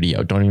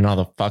studio. Don't even know how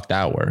the fuck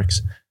that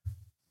works.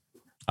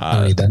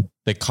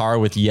 The car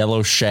with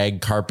yellow shag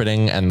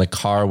carpeting and the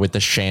car with the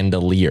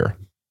chandelier.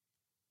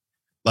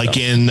 Like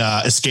in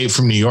Escape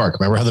from New York.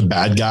 Remember how the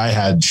bad guy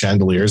had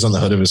chandeliers on the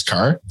hood of his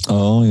car?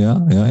 Oh, yeah.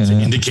 To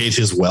indicate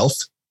his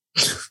wealth.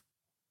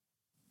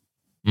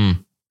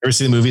 Ever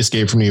seen the movie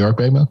Escape from New York,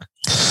 Big Milk?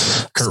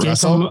 Kurt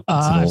Russell?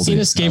 I've seen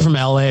Escape from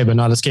LA, but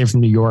not Escape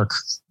from New York.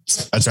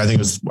 That's right. I think it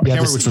was, I can't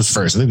remember which was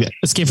first. I think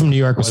Escape from New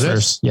York was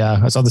first. Yeah,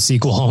 I saw the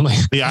sequel only.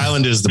 The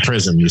island is the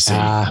prison, you see.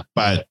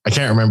 But I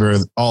can't remember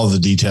all of the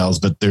details,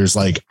 but there's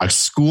like a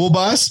school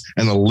bus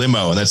and a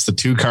limo, and that's the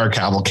 2-car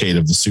cavalcade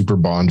of the super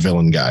Bond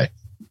villain guy.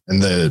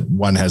 And the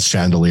one has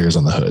chandeliers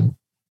on the hood.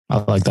 I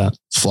like that.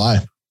 It's fly.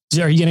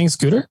 Are you getting a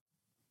scooter?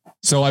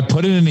 So I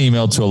put in an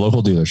email to a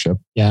local dealership.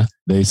 Yeah.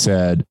 They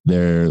said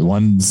their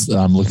ones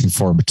I'm looking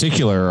for in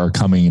particular are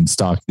coming in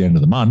stock at the end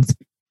of the month,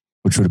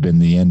 which would have been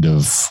the end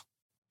of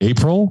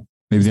April,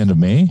 maybe the end of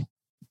May.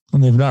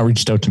 And they've not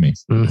reached out to me.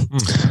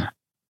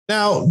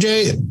 Now,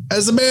 Jay,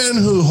 as a man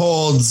who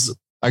holds,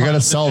 I got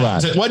to sell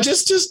that. What?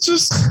 Just,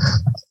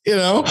 you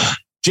know,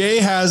 Jay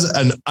has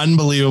an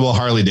unbelievable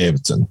Harley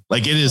Davidson.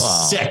 Like it is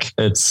sick.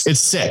 It's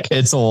sick.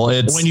 It's old.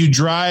 It's when you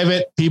drive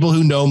it, people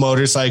who know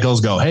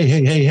motorcycles go,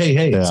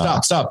 hey, Yeah.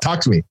 stop,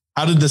 talk to me.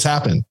 How did this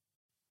happen?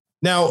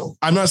 Now,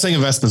 I'm not saying a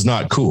Vespa's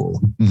not cool.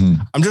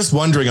 Mm-hmm. I'm just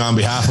wondering on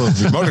behalf of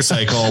your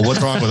motorcycle,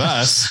 what's wrong with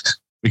us?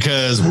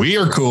 Because we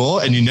are cool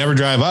and you never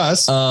drive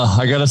us.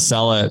 I got to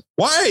sell it.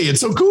 Why?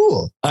 It's so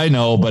cool. I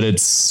know, but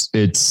it's,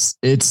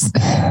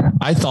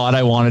 I thought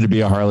I wanted to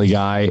be a Harley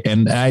guy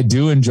and I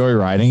do enjoy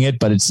riding it,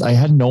 but I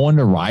had no one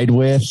to ride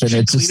with. And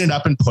it's clean it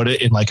up and put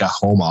it in like a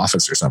home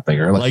office or something,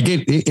 or like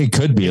it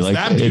could be like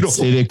that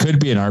beautiful. It could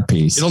be an art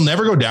piece. It'll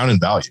never go down in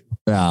value.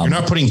 You're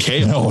not putting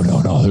K. No,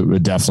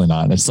 definitely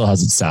not. It still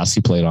has a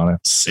Sassy plate on it.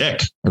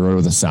 Sick. I rode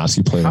with a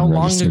Sassy plate. How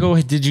long ago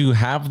did you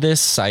have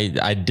this? I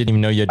didn't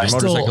even know you had your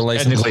motorcycle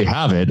license. I technically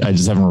have it. I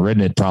just haven't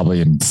ridden it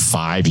probably in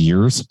 5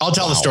 years. I'll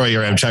tell the story,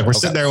 your Chuck. We're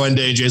sitting there one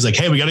day. Jay's like,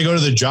 hey, we got to go to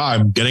the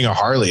job. I'm getting a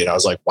Harley. And I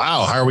was like,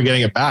 wow, how are we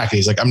getting it back? And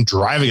he's like, I'm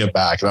driving it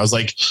back. And I was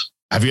like,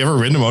 have you ever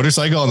ridden a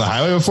motorcycle on the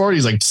highway before? And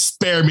he's like,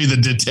 spare me the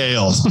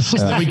details. So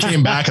then we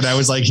came back and I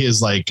was like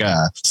his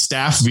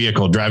staff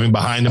vehicle driving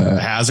behind him with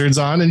the hazards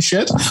on and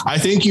shit. I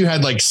think you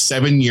had like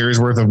 7 years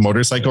worth of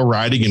motorcycle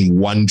riding in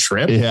one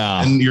trip.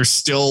 Yeah. And you're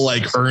still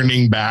like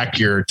earning back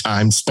your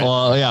time spent.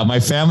 Well, yeah, my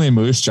family in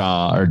Moose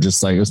Jaw are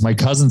just like, it was my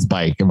cousin's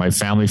bike and my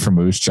family from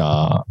Moose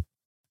Jaw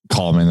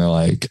called me and they're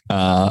like,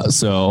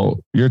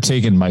 so you're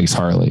taking Mike's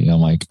Harley. And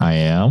I'm like, I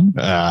am.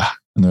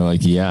 And they're like,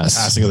 yes.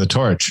 Passing of the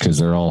torch. Because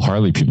they're all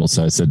Harley people.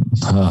 So I said,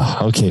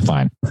 okay,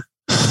 fine.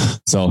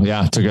 So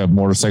yeah, took a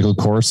motorcycle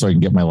course so I can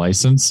get my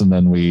license. And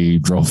then we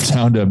drove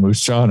down to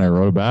Moose Jaw and I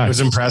rode back. It was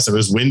impressive. It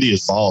was windy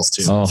as balls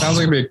too. Sounds like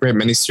it'd be a great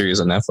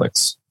miniseries on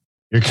Netflix.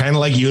 You're kind of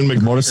like Ewan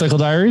McGregor. Motorcycle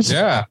Diaries?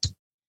 Yeah.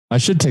 I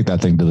should take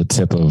that thing to the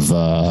tip of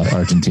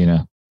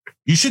Argentina.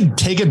 You should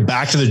take it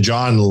back to the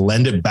John and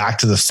lend it back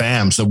to the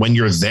fam. So when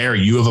you're there,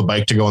 you have a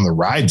bike to go on the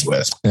rides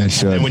with.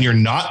 And when you're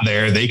not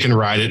there, they can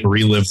ride it and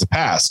relive the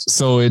past.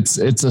 So it's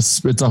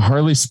a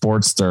Harley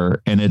Sportster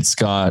and it's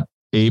got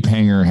ape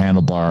hanger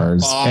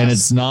handlebars and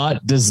it's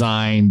not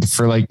designed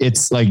for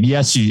it's like,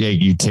 yes,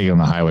 you take it on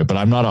the highway, but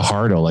I'm not a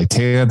hardo. Like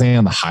taking that thing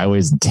on the highway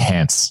is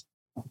intense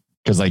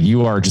because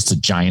you are just a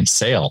giant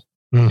sail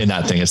in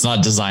that thing. It's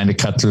not designed to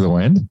cut through the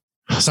wind.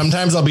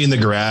 Sometimes I'll be in the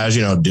garage,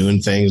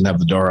 doing things and have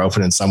the door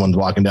open and someone's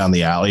walking down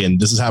the alley. And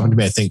this has happened to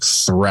me, I think,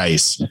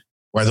 thrice,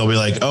 where they'll be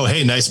like, oh,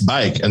 hey, nice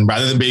bike. And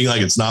rather than being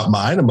like, it's not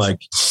mine, I'm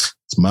like,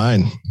 it's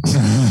mine.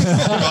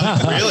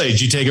 Really? Did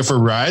you take it for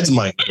rides? I'm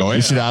like, oh, yeah.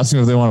 You should ask them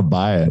if they want to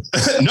buy it.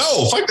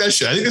 No, fuck that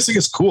shit. I think this thing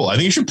is cool. I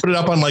think you should put it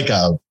up on like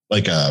a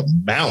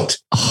mount.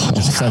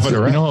 Just have it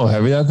around. You know how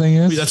heavy that thing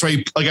is? That's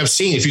right. Like I've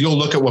seen, if you go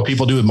look at what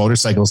people do with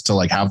motorcycles to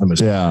have them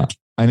as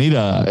I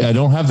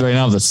don't have right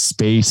now the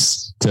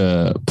space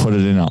to put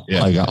it in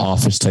an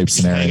office type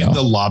scenario.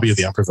 The lobby of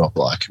the Upperville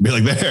block. Be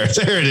like, there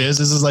it is.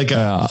 This is like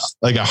a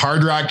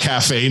Hard Rock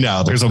cafe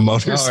now. There's a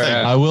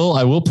motorcycle.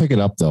 I will pick it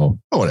up though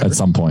at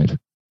some point.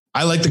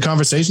 I like the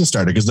conversation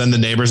starter because then the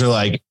neighbors are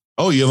like,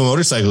 oh, you have a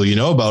motorcycle. You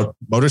know about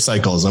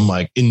motorcycles. I'm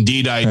like,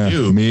 indeed I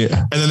do. And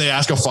then they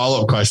ask a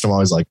follow-up question. I'm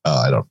always like, oh,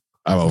 I don't.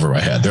 I'm over my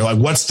head. They're like,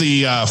 what's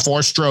the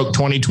 4-stroke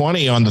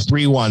 2020 on the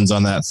 3 ones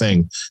on that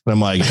thing? And I'm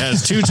like, it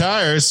has 2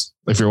 tires,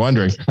 if you're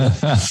wondering,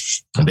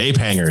 and ape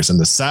hangers, and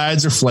the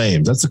sides are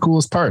flames. That's the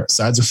coolest part.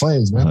 Sides are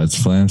flames, man.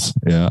 It's flames.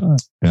 Yeah.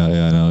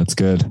 No, it's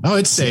good. Oh,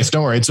 it's safe.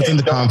 Don't worry. It's within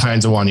the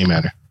confines of Wanya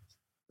Manor.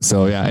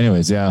 So yeah,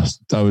 anyways, yeah,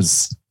 I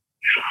was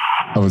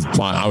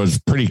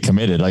pretty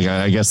committed. Like,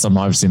 I guess I'm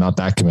obviously not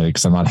that committed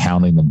because I'm not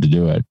hounding them to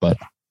do it, but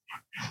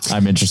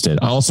I'm interested.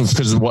 Also,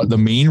 because the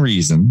main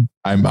reason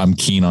I'm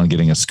keen on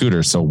getting a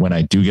scooter. So when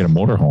I do get a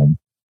motorhome,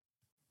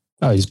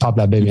 Oh, you just pop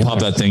that baby. Pop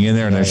that thing in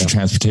there, and there's your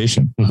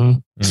transportation. Mm-hmm.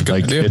 It's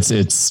like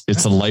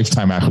it's a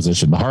lifetime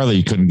acquisition. The Harley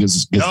you couldn't get.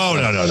 No.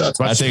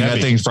 I think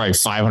that thing's probably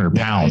 500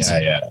 pounds.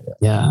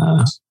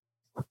 Yeah.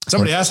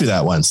 Somebody asked me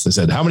that once. They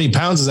said, "How many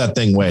pounds does that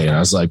thing weigh?" And I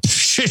was like,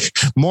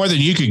 "More than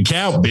you can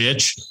count,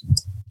 bitch."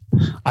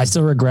 I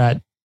still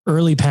regret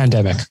early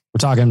pandemic. We're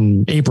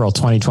talking April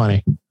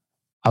 2020.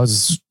 I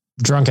was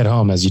drunk at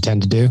home, as you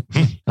tend to do.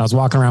 And I was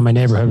walking around my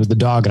neighborhood with the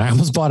dog, and I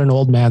almost bought an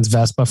old man's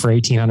Vespa for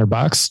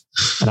 $1,800,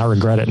 and I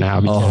regret it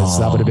now because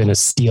that would have been a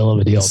steal of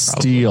a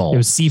deal. It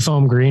was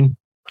seafoam green.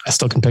 I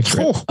still can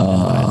picture it.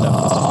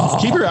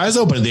 Keep your eyes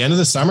open. At the end of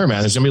the summer, man,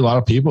 there's gonna be a lot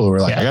of people who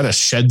are like, I got to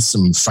shed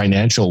some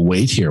financial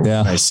weight here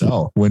when I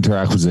sell. Winter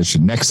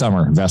acquisition next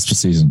summer, Vespa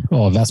season.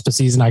 Oh, Vespa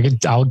season.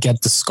 I'll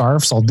get the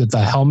scarves. I'll get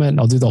the helmet. And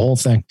I'll do the whole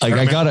thing. Like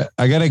I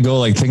gotta go.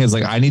 Like thing is,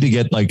 like I need to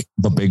get like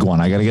the big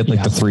one. I gotta get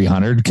like the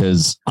 300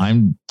 because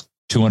I'm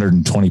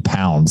 220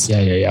 pounds.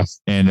 Yeah.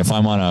 And if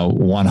I'm on a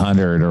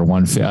 100 or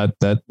 150,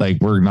 that like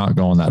we're not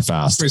going that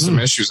fast. There's some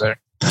issues there.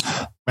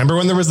 Remember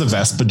when there was the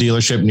Vespa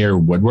dealership near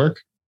Woodwork?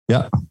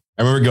 Yeah.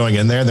 I remember going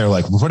in there and they're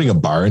like, we're putting a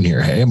bar in here.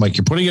 Hey, I'm like,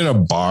 you're putting in a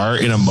bar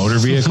in a motor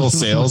vehicle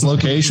sales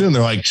location. And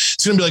they're like,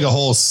 it's going to be like a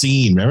whole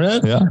scene. Remember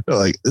that? Yeah. They're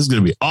like, this is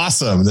going to be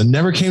awesome. And then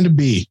never came to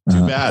be.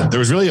 Too bad. There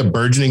was really a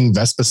burgeoning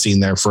Vespa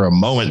scene there for a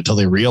moment until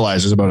they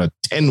realized there's about a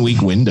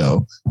 10-week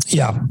window.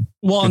 Yeah.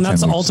 Well, and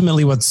that's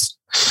ultimately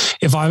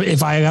if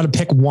I got to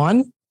pick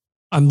one,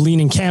 I'm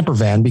leaning camper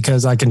van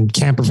because I can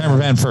camper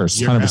van first.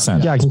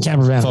 100%. Yeah. I can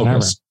camper van.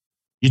 Focus.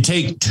 You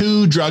take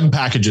 2 drug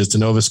packages to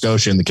Nova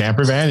Scotia in the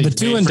camper van. And the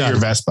 2 and done. Your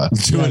Vespa.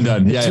 2 and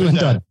done. Yeah. 2 and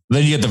done.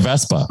 Then you get the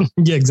Vespa.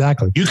 Yeah,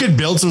 exactly. You could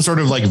build some sort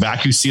of like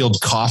vacuum sealed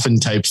coffin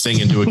type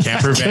thing into a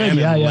camper van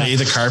and lay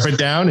the carpet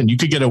down, and you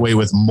could get away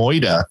with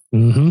Moida.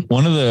 Mm-hmm.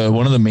 One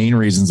of the main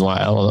reasons why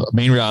I want a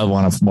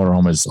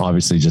motorhome is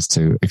obviously just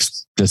to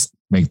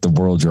make the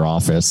world your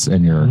office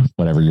and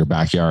your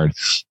backyard,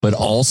 but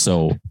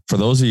also for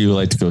those of you who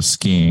like to go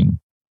skiing.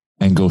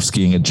 And go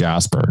skiing at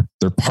Jasper.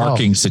 Their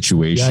parking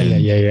situation.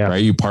 Yeah.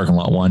 Right. You park in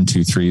lot 1,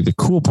 2, 3. The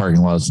cool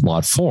parking lot is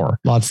lot 4.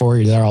 Lot 4,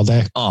 you're there all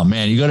day. Oh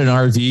man, you got an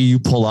RV, you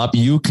pull up,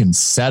 you can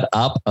set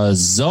up a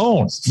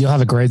zone. You'll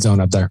have a great zone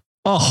up there.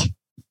 Oh,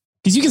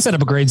 because you can set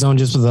up a great zone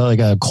just with like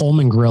a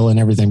Coleman grill and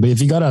everything. But if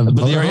you got a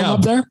motorhome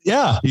up there,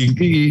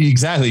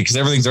 exactly. Because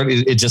everything's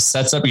already, it just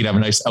sets up. You'd have a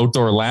nice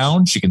outdoor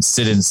lounge. You can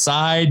sit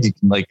inside. You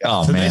can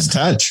nice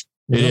touch.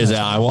 It is.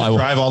 I will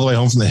drive all the way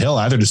home from the hill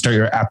either to start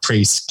your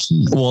après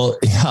ski. Well,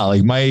 yeah,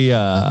 like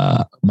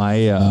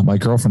my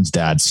girlfriend's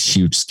dad's a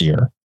huge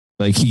skier.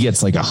 Like he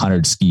gets like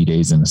 100 ski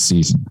days in a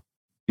season.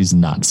 He's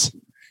nuts.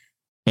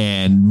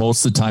 And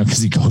most of the time,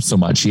 because he goes so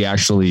much, he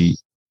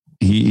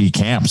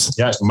camps.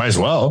 Yeah, might as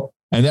well.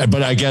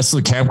 But I guess the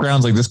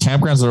campgrounds, like this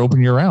campgrounds are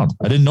open year round.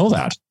 I didn't know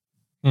that.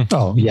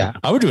 Oh yeah.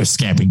 I would do a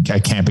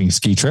camping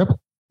ski trip.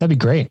 That'd be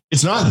great.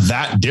 It's not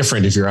that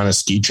different if you're on a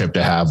ski trip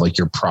to have like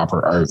your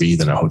proper RV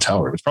than a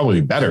hotel room. It's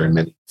probably better in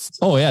many.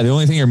 Oh yeah. The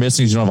only thing you're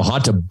missing is you don't have a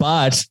hot tub,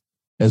 but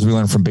as we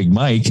learned from Big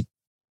Mike,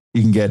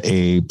 you can get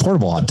a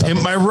portable hot tub.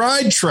 In my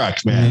ride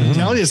truck, man. I'm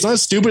telling you, it's not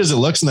as stupid as it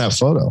looks in that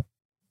photo.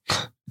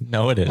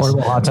 No, it is.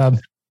 Portable hot tub.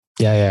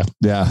 Yeah.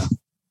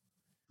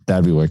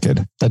 That'd be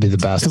wicked. That'd be the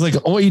best. Because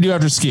like what you do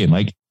after skiing,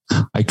 like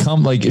I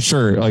come like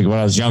when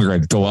I was younger,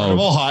 I'd go out.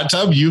 Portable hot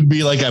tub, you'd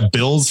be like a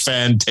Bills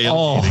fan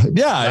tailgating.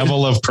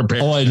 Level of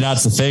prepared. Oh, and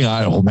that's the thing.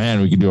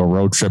 We could do a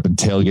road trip and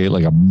tailgate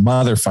like a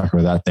motherfucker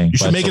with that thing. You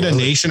should make it a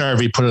Nation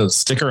RV, put a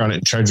sticker on it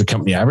and charge the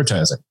company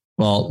advertising.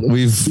 Well,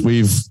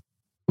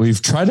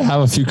 we've tried to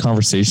have a few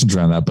conversations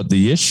around that, but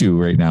the issue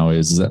right now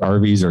is that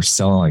RVs are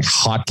selling like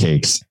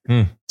hotcakes.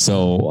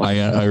 So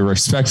I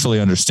respectfully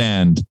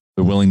understand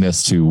the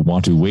willingness to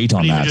want to wait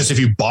on that. Just if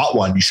you bought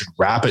one, you should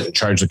wrap it and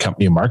charge the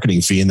company a marketing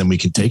fee, and then we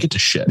can take it to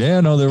shit. Yeah,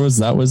 no, that was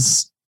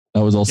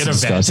also get a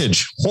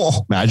Vantage.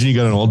 Oh, imagine you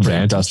got an old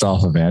Vantage. Dust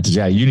off a Vantage.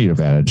 Yeah, you need a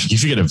Vantage. You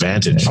should get a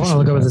Vantage. I want to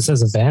look up what this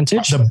says. A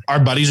Vantage. Our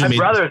buddies my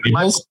brothers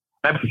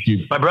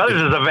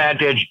is a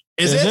Vantage.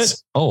 Is it?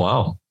 Oh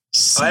wow.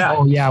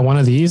 Oh yeah, one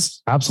of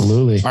these.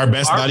 Absolutely. Our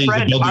best buddies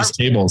that build these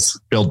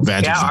tables build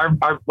Vantage. Yeah,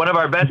 one of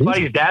our best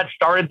buddies' dad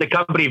started the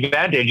company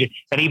Vantage,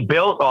 and he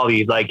built all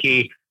these. Like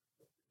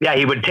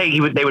they would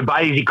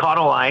buy these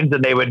Econolines,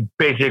 and they would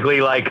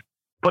basically like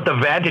put the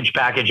Vantage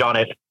package on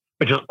it,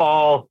 which is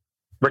all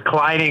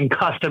reclining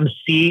custom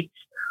seats,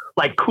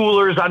 like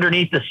coolers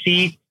underneath the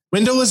seat.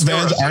 Windowless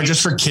vans aren't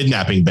just for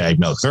kidnapping bag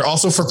milk. They're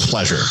also for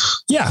pleasure.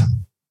 Yeah.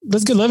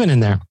 There's good living in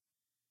there.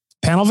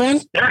 Panel van?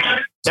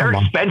 They're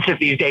expensive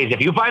these days. If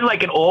you find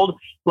like an old,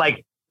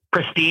 like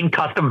pristine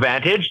custom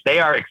Vantage, they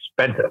are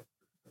expensive.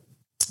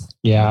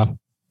 Yeah.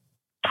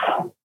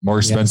 More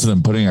expensive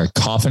than putting a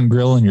coffin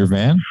grill in your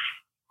van?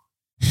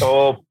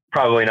 Oh,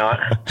 probably not.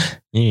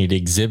 You need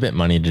exhibit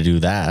money to do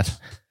that.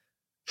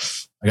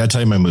 I got to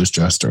tell you my Moose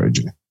Jaw story,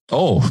 Jay.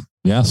 Oh,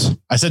 yes.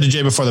 I said to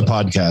Jay before the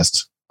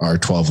podcast, our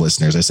 12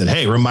 listeners, I said,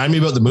 hey, remind me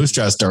about the Moose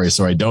Jaw story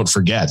so I don't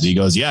forget. He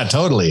goes, yeah,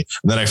 totally.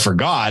 And then I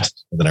forgot,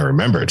 and then I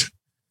remembered.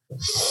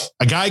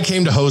 A guy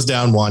came to hose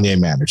down Wanye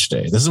Manor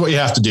today. This is what you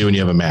have to do when you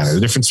have a manor. The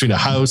difference between a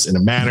house and a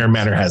manor.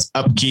 Manor has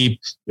upkeep.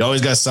 You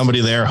always got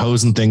somebody there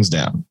hosing things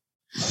down.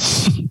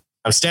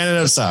 I'm standing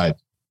outside.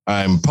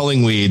 I'm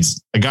pulling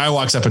weeds. A guy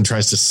walks up and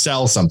tries to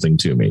sell something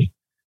to me.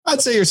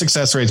 I'd say your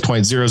success rate is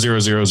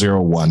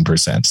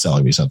 0.00001%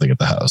 selling me something at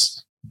the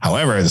house.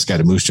 However, this guy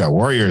had a Moose Jaw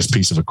Warriors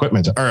piece of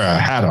equipment or a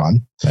hat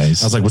on.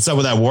 Nice. I was like, what's up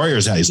with that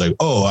Warriors hat? He's like,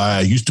 oh,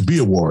 I used to be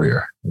a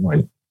warrior. I'm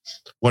like,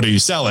 what are you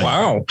selling?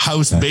 Wow.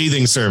 House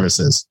bathing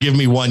services. Give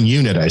me 1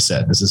 unit. I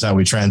said, this is how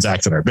we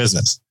transacted our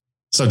business.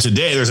 So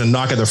today there's a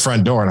knock at the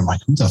front door and I'm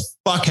like, who the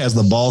fuck has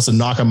the balls to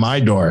knock on my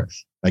door?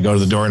 I go to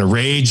the door in a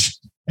rage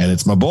and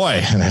it's my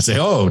boy. And I say,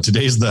 oh,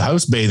 today's the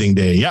house bathing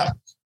day. Yeah.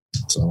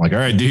 So I'm like, all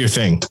right, do your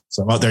thing.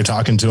 So I'm out there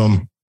talking to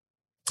him.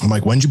 I'm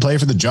like, when did you play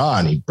for the Jaw?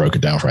 And he broke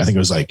it down for, I think it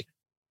was like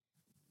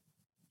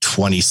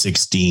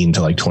 2016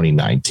 to like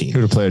 2019. Who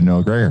would have played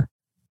Noah Gregor?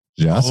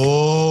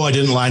 Oh, I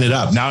didn't line it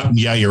up. Now,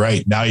 yeah, you're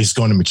right. Now he's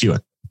going to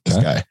McEwen. This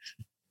guy.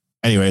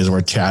 Anyways,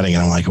 we're chatting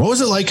and I'm like, what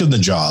was it like in the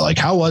Jaw? Like,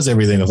 how was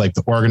everything with like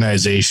the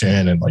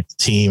organization and like the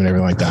team and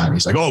everything like that? And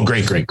he's like, oh,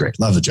 great.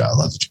 Love the Jaw.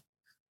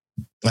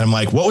 And I'm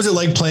like, what was it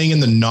like playing in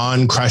the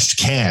non-crushed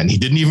can? He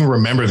didn't even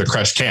remember the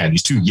crushed can.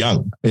 He's too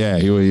young. Yeah,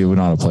 he would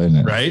not have played in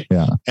it. Right?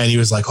 Yeah. And he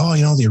was like, oh,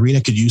 the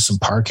arena could use some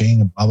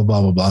parking and blah, blah,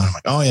 blah, blah, blah. I'm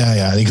like, oh,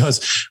 yeah. And he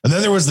goes, and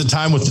then there was the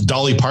time with the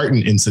Dolly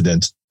Parton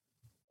incident.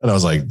 And I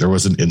was like, there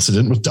was an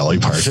incident with Dolly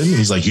Parton.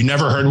 He's like, you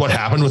never heard what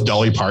happened with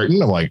Dolly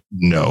Parton? I'm like,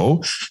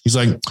 no. He's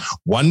like,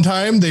 one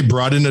time they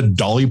brought in a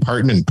Dolly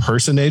Parton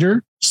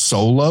impersonator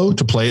solo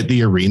to play at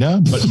the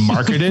arena, but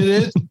marketed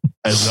it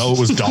as though it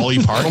was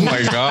Dolly Parton. Oh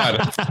my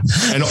God.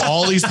 And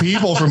all these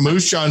people from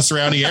Moose Jaw and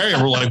surrounding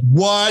area were like,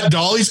 what?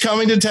 Dolly's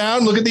coming to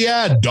town? Look at the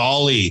ad.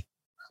 Dolly.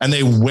 And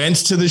they went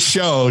to the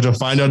show to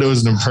find out it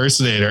was an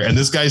impersonator. And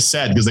this guy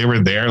said, because they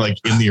were there like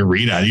in the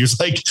arena, and he was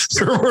like,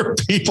 there were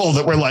people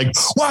that were like,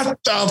 what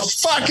the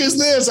fuck is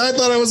this? I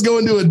thought I was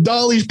going to a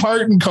Dolly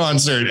Parton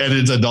concert and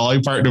it's a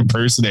Dolly Parton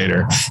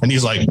impersonator. And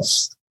he's like,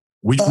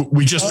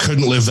 we just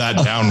couldn't live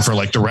that down for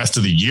like the rest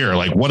of the year.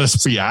 Like, what a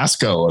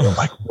fiasco. And I'm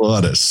like,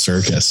 what a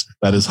circus.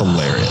 That is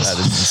hilarious. That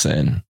is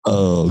insane.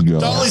 Oh, God.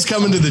 Dolly's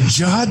coming to the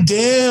Jaw.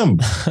 Damn.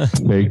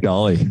 Fake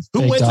Dolly.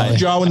 Who went to the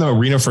Jaw when the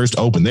arena first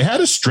opened? They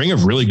had a string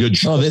of really good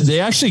shows. Oh,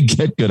 they actually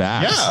get good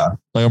acts. Yeah.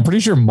 Like, I'm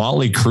pretty sure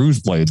Motley Crue's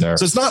played there.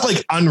 So it's not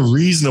like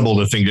unreasonable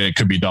to think that it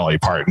could be Dolly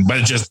Parton, but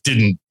it just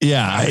didn't.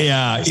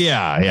 Yeah.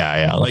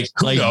 Like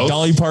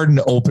Dolly Parton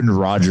opened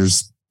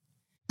Rogers'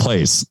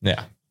 place.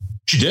 Yeah.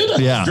 She did?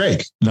 Yeah.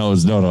 Drake. No, it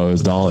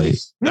was Dolly.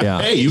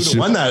 Yeah. Hey, you would have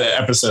won that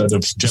episode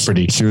of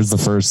Jeopardy. She was the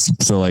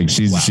first. So like,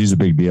 she's a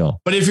big deal.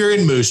 But if you're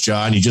in Moose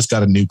Jaw and you just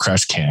got a new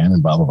crushed can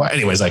and blah, blah, blah.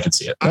 Anyways, I could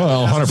see it.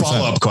 Oh, 100%.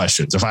 Follow-up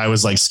questions. If I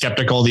was like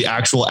skeptical, the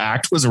actual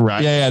act was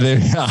right. Yeah.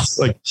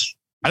 Like,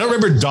 I don't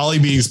remember Dolly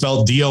being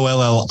spelled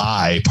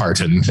Dolli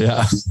Parton.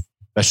 Yeah.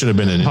 That should have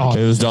been an.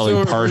 It was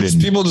Dolly Parton.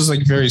 People just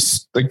like very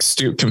like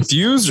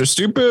confused or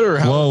stupid or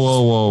how?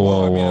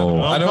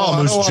 Whoa. I don't know.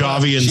 Moose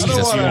Javians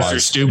confused or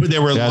stupid. They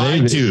were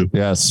lied to.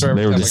 Yes,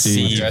 they were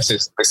deceived.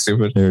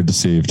 Stupid. They were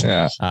deceived.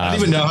 Yeah. I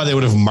don't even know how they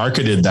would have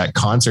marketed that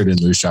concert in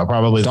Moose Jaw.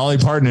 Probably Dolly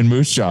Parton in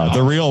Moose Jaw,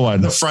 the real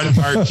one, the front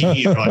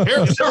marquee. Like,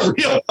 here's the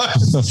real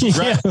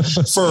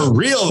one. For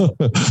real.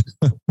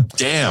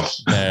 Damn.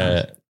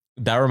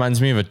 That reminds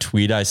me of a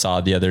tweet I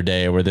saw the other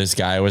day where this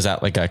guy was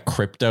at like a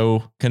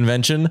crypto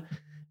convention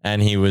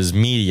and he was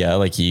media,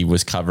 like he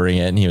was covering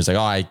it. And he was like,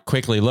 oh, I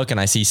quickly look and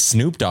I see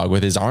Snoop Dogg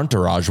with his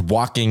entourage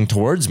walking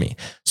towards me.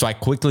 So I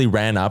quickly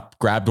ran up,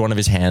 grabbed one of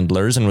his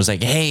handlers and was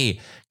like, hey,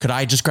 could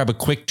I just grab a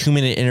quick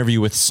 2-minute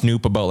interview with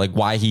Snoop about like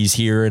why he's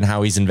here and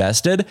how he's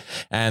invested?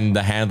 And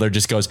the handler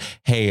just goes,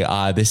 hey,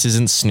 this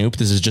isn't Snoop.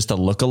 This is just a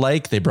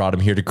lookalike. They brought him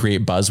here to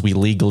create buzz. We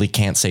legally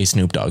can't say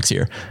Snoop Dogg's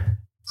here.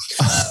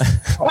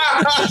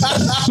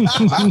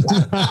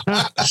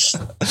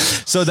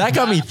 So that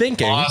got me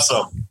thinking.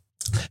 Awesome.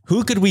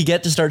 Who could we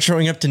get to start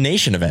showing up to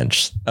Nation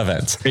events?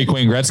 Fake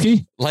Wayne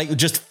Gretzky? Like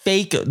just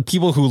fake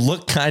people who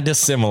look kind of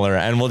similar,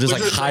 and we'll just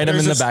like hide them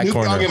in the back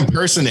corner. There's a Snoop Dogg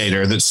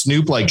impersonator that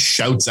Snoop like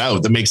shouts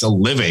out that makes a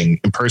living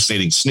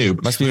impersonating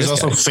Snoop. There's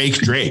also fake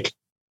Drake.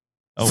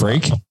 Oh,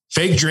 Freak? Wow.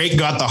 Fake Drake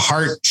got the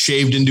heart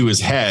shaved into his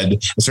head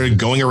and started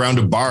going around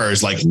to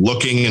bars, like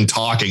looking and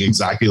talking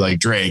exactly like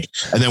Drake.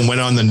 And then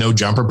went on the No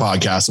Jumper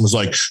podcast and was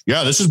like,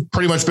 yeah, this has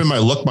pretty much been my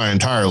look my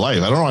entire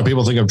life. I don't know why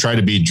people think I'm trying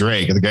to be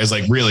Drake. And the guy's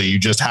like, really? You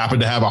just happen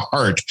to have a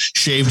heart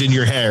shaved in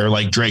your hair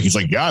like Drake. He's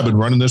like, yeah, I've been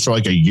running this for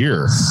like a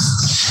year.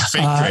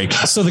 Fake Drake.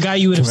 So the guy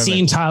you would have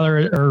seen,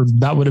 Tyler, or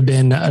that would have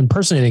been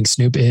impersonating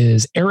Snoop,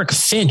 is Eric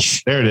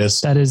Finch. There it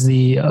is. That is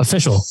the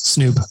official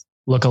Snoop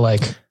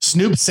lookalike.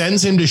 Snoop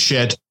sends him to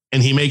shit.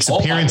 And he makes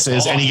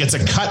appearances and he gets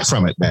a cut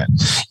from it, man.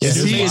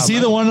 Is he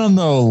the one on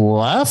the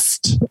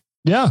left?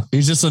 Yeah.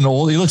 He's just he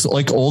looks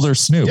like older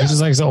Snoop. Yeah. He's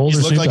just like an older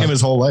He's looked like him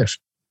his whole life.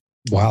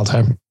 Wild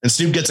time. And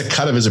Snoop gets a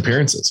cut of his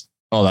appearances.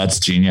 Oh,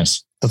 that's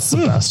genius. That's the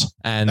best.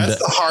 And that's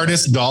the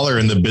hardest dollar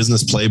in the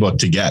business playbook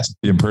to get.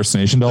 The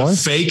impersonation dollar?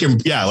 Fake.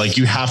 Yeah. Like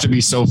you have to be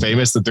so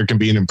famous that there can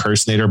be an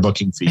impersonator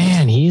booking fee.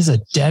 Man, he's a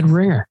dead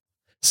ringer.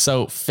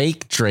 So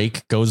fake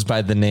Drake goes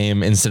by the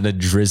name, instead of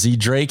Drizzy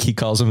Drake, he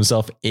calls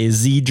himself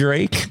Izzy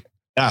Drake.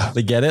 Yeah.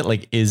 They get it?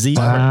 Like Izzy.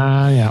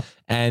 Yeah.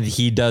 And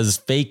he does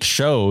fake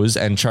shows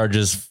and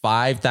charges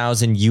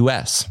 $5,000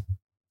 US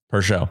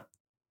per show.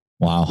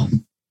 Wow.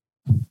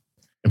 And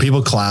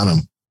people clown him.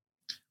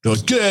 They're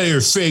like, get out of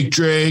here, fake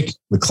Drake.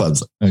 The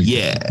club's like,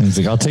 yeah. And he's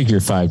like, I'll take your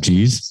 5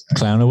 Gs.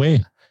 Clown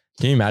away.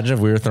 Can you imagine if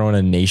we were throwing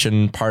a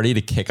nation party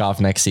to kick off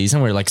next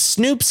season? We're like,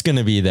 Snoop's going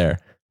to be there.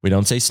 We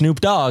don't say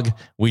Snoop Dogg.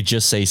 We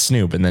just say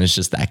Snoop. And then it's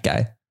just that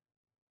guy.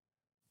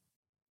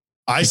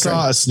 I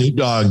saw a Snoop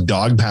Dogg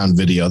dog pound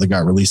video that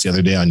got released the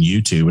other day on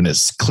YouTube, and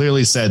it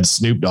clearly said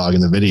Snoop Dogg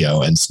in the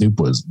video, and Snoop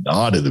was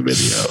not in the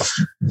video.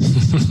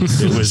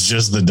 It was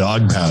just the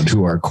dog pound,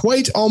 who are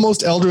quite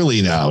almost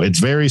elderly now. It's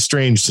very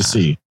strange to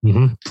see.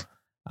 Mm-hmm.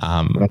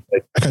 I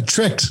got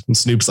tricked. And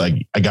Snoop's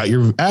like, I got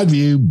your ad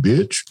view,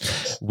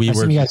 bitch.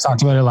 You guys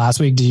talked about it last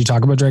week. Did you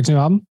talk about Drake's new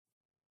album?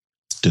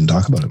 Didn't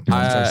talk about it.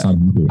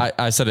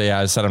 I said it. Yeah,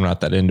 I said I'm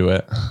not that into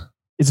it.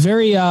 It's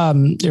very,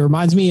 it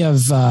reminds me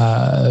of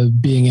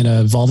being in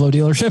a Volvo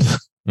dealership.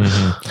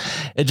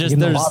 Mm-hmm. It just,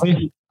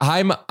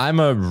 I'm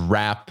a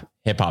rap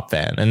hip hop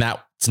fan, and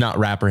that's not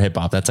rap or hip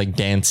hop. That's like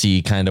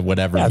dancey kind of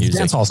whatever music.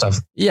 Dance hall stuff.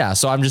 Yeah.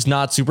 So I'm just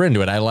not super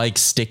into it. I like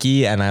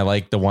Sticky, and I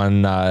like the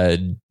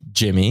one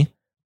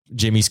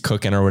Jimmy's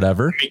Cooking or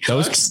whatever.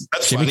 That's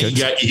Jimmy funny.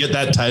 You get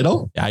that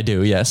title? I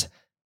do. Yes.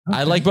 Okay.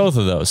 I like both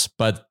of those,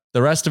 but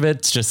the rest of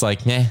it's just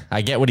like,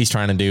 I get what he's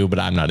trying to do, but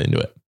I'm not into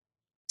it.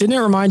 Didn't it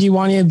remind you,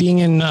 Wanya, being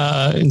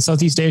in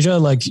Southeast Asia?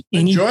 Like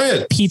any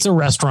pizza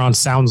restaurant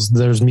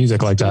there's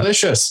music like that.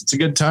 Delicious. It's a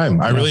good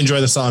time. I really enjoy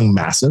the song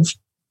Massive.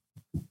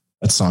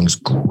 That song's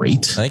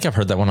great. I think I've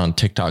heard that one on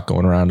TikTok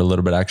going around a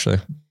little bit, actually.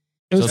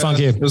 It was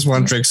funky. There's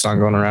one Drake song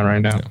going around right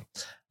now. Yeah.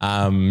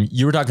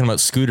 You were talking about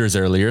scooters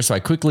earlier, so I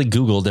quickly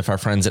Googled if our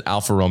friends at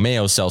Alfa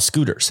Romeo sell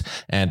scooters,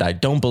 and I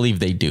don't believe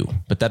they do,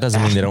 but that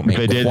doesn't mean they don't make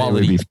quality. It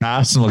would be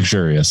fast and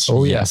luxurious.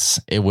 Oh yes,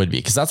 it would be,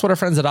 because that's what our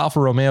friends at Alfa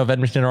Romeo of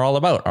Edmonton are all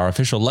about, our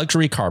official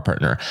luxury car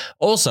partner.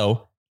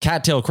 Also,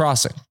 Cattail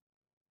Crossing.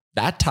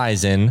 That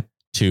ties in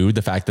to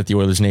the fact that the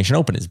Oilers Nation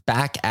Open is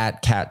back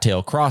at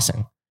Cattail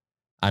Crossing.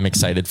 I'm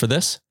excited for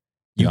this.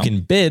 You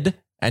can bid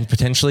and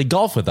potentially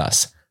golf with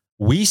us.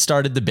 We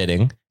started the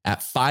bidding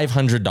at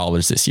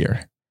 $500 this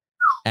year.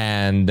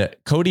 And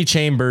Cody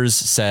Chambers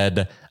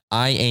said,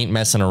 I ain't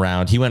messing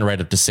around. He went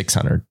right up to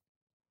 600.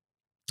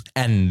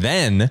 And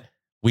then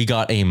we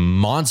got a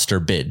monster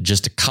bid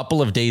just a couple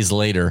of days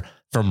later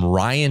from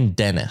Ryan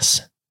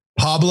Dennis.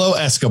 Pablo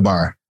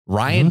Escobar.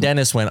 Ryan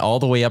Dennis went all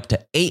the way up to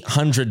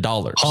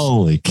 $800.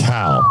 Holy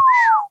cow.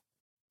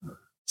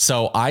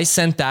 So I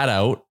sent that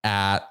out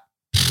at,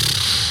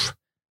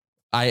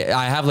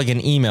 I have like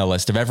an email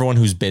list of everyone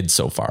who's bid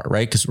so far,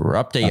 right? Because we're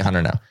up to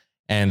 800 now.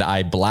 And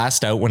I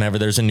blast out whenever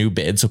there's a new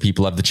bid, so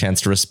people have the chance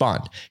to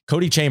respond.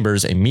 Cody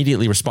Chambers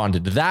immediately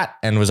responded to that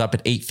and was up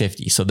at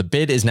 $850. So the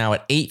bid is now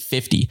at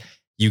 $850.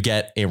 You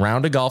get a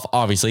round of golf,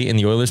 obviously, in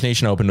the Oilers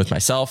Nation Open with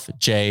myself,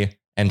 Jay,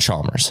 and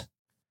Chalmers.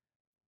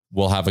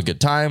 We'll have a good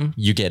time.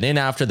 You get in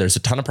after. There's a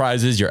ton of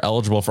prizes. You're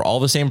eligible for all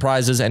the same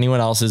prizes anyone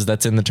else is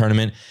that's in the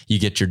tournament. You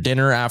get your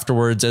dinner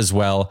afterwards as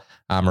well.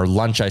 Or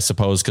lunch, I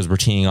suppose, because we're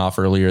teeing off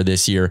earlier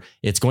this year.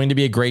 It's going to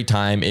be a great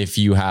time if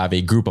you have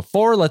a group of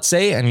 4, let's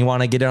say, and you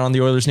want to get in on the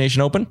Oilers Nation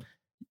Open.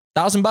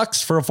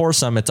 $1,000 for a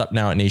foursome. It's up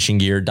now at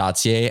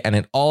nationgear.ca, and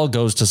it all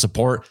goes to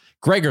support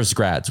Gregor's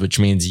Grads, which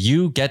means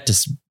you get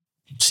to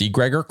see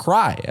Gregor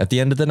cry at the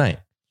end of the night.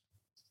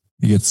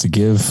 He gets to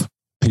give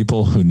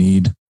people who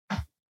need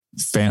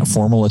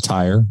formal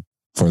attire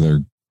for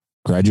their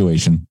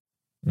graduation,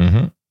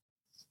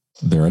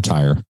 their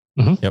attire.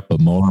 Yep.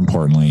 But more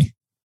importantly,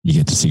 you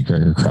get to see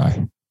Gregor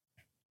cry.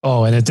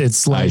 Oh, and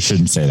it's like, I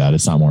shouldn't say that.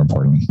 It's not more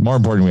important. More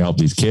important, we help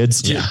these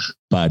kids. Yeah.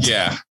 But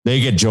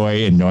they get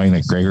joy in knowing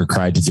that Gregor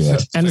cried to do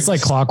it. And it's like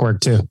clockwork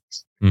too.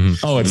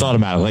 Oh, it's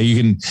automatic. Like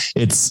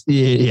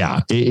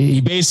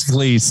he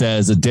basically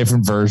says a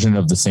different version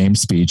of the same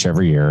speech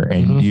every year.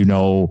 And you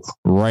know,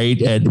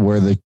 right at where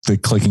the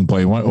clicking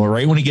point,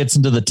 right when he gets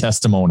into the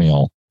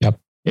testimonial,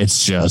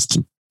 it's just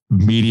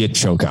immediate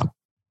choke up.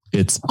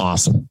 It's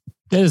awesome.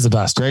 It is the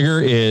best. Gregor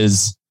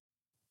is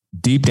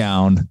deep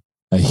down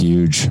a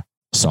huge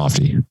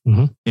softie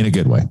in a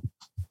good way.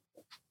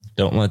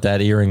 Don't let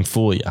that earring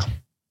fool you,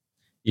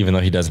 even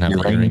though he doesn't have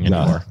the earring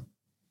anymore.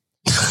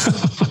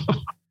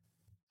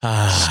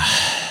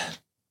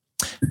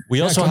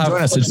 We also have,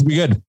 join us. It's be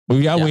good.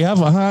 We have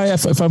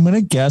if I'm going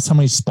to guess how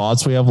many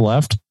spots we have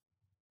left,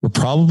 we're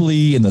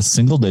probably in the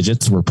single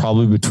digits. We're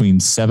probably between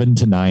 7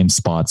 to 9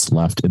 spots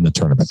left in the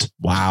tournament.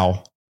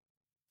 Wow.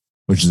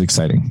 Which is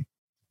exciting.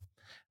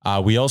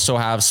 We also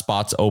have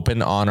spots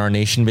open on our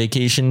nation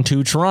vacation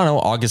to Toronto,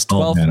 August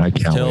 12th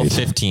till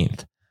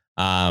 15th.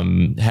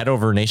 Head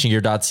over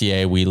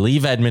nationgear.ca. We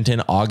leave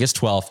Edmonton August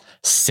 12th,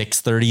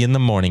 6:30 in the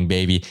morning,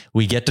 baby.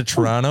 We get to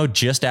Toronto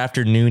just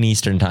after noon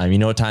Eastern time. You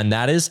know what time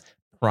that is?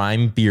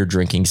 Prime beer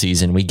drinking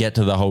season. We get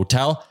to the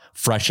hotel,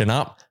 freshen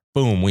up,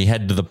 boom, we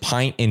head to the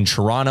Pint in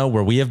Toronto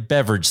where we have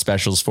beverage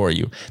specials for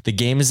you. The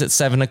game is at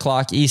 7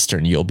 o'clock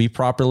Eastern. You'll be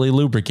properly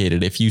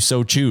lubricated if you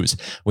so choose.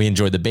 We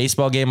enjoy the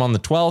baseball game on the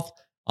 12th.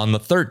 On the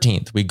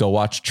 13th, we go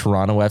watch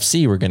Toronto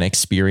FC. We're going to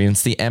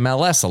experience the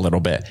MLS a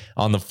little bit.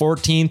 On the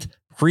 14th,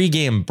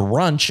 pregame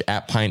brunch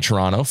at Pint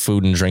Toronto,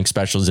 food and drink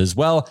specials as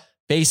well.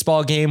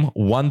 Baseball game,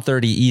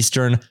 1:30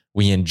 Eastern.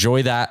 We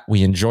enjoy that.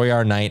 We enjoy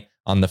our night.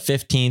 On the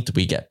 15th,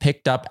 we get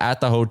picked up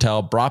at the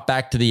hotel, brought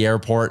back to the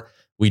airport.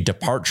 We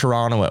depart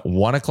Toronto at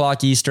 1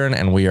 o'clock Eastern,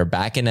 and we are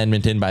back in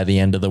Edmonton by the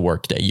end of the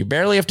workday. You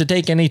barely have to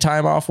take any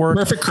time off work.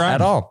 Perfect crime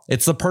at all.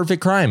 It's the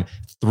perfect crime.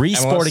 3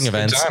 sporting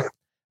events.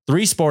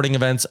 3 sporting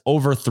events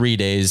over 3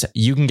 days.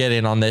 You can get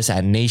in on this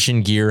at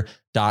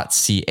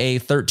nationgear.ca.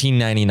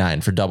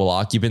 $13.99 for double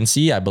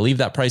occupancy. I believe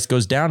that price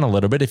goes down a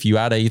little bit if you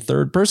add a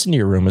third person to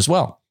your room as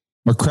well.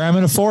 We're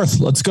cramming a fourth.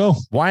 Let's go.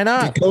 Why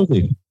not? Get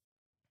cozy.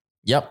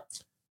 Yep.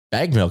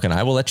 Bag Milk and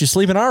I will let you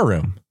sleep in our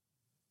room.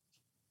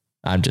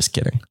 I'm just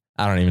kidding.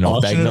 I don't even know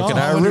if Bag Milk and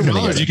I are rooming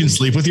together. You can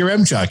sleep with your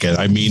M Chucket.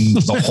 I mean,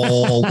 the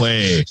whole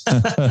way.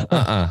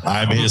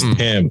 I'm his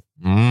pimp.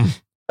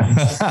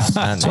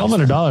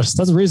 $1,200.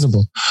 That's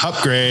reasonable.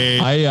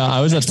 Upgrade. I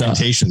was at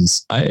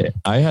Temptations. I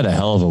had a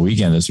hell of a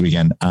weekend this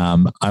weekend.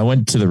 I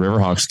went to the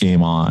Riverhawks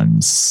game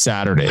on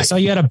Saturday. I saw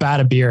you had a bat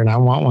of beer, and I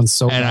want one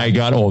so bad. I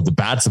got the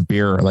bats of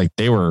beer. Like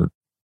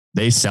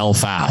they sell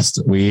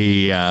fast.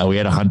 We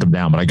had to hunt them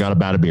down, but I got a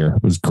bat of beer.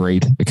 It was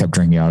great. I kept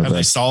drinking out of it. Have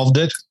they solved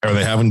it? Are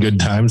they having good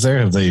times there?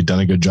 Have they done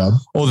a good job?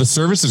 Oh, the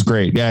service is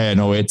great. Yeah.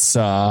 No, it's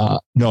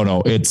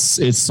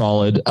it's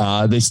solid.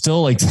 They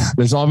still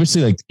there's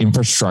obviously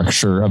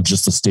infrastructure of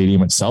just the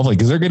stadium itself,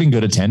 because they're getting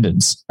good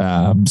attendance.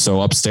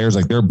 So upstairs,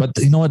 but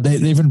you know what?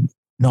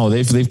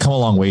 They've come a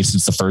long way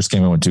since the first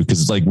game I went to,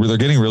 because they're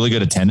getting really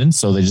good attendance.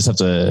 So they just have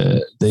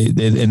to,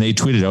 they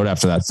tweeted out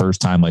after that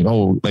first time,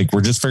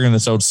 we're just figuring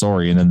this out.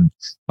 Sorry. And then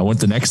I went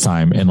the next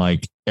time, and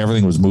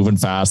everything was moving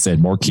fast. They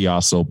had more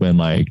kiosks open.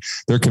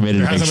 They're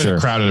committed to make sure.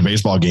 Crowd at a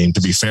baseball game,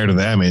 to be fair to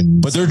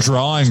them. But they're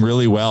drawing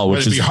really well,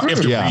 which is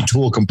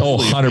retool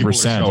completely.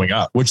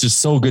 100%, which is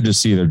so good to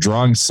see. They're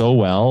drawing so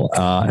well.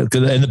 And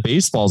the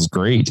baseball's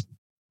great.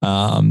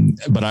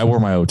 But I wore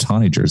my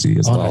Ohtani jersey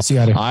as well.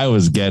 I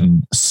was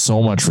getting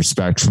so much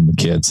respect from the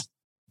kids.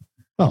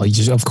 Oh, you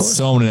just, of course,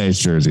 so many nice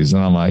jerseys.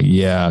 And I'm like,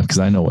 yeah, because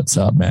I know what's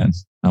up, man.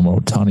 I'm an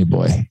Ohtani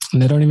boy.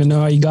 And they don't even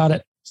know how you got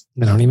it.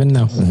 They don't even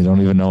know. They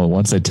don't even know it.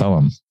 Once I tell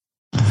them,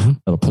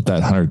 they'll put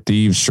that 100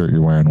 Thieves shirt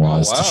you're wearing.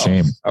 It's a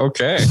shame.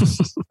 Okay.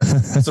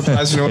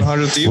 Surprised you know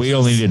 100 Thieves. We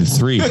only needed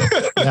 3.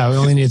 Yeah, we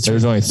only needed 3.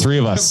 There's only 3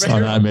 of us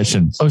on that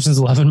mission. Ocean's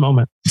 11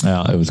 moment.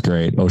 Yeah, it was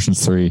great.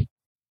 Ocean's 3.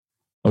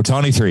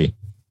 Ohtani 3.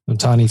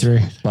 Ohtani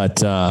 3. But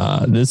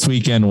this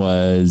weekend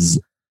was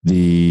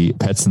the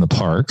Pets in the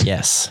Park.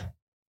 Yes.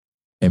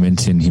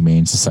 Edmonton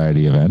Humane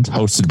Society event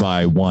hosted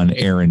by one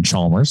Aaron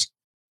Chalmers.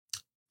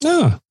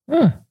 Oh.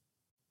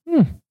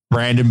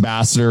 Brand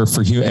ambassador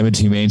for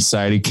Edmonton Humane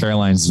Society,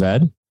 Caroline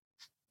Zved.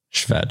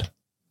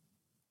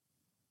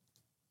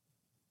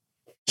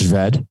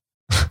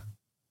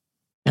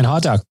 And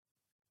Hot Dog.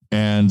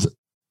 And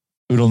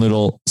Oodle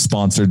Noodle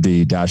sponsored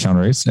the Dash Hound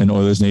race, and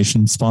Oilers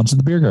Nation sponsored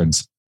the beer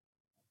gardens.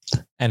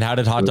 And how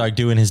did Hot Dog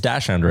do in his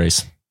Dash Hound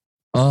race?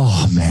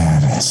 Oh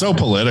man, so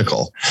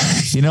political.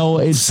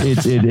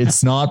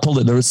 It's not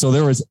political. So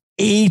there was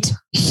 8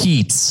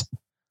 heats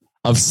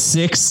of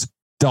 6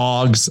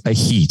 dogs a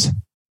heat.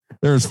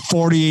 There was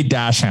 48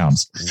 Dash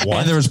Hounds. What?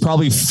 And there was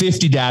probably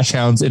 50 Dash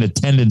Hounds in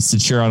attendance to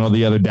cheer on all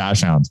the other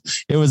Dash Hounds.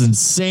 It was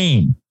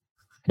insane.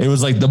 It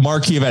was like the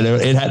marquee event.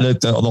 It had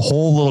the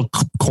whole little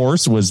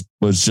course was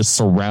just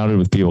surrounded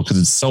with people, because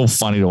it's so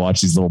funny to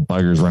watch these little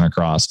buggers run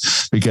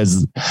across,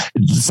 because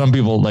some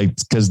people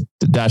because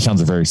Dash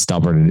Hounds are very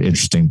stubborn and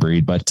interesting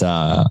breed, but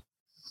Hot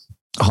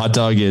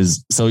Dog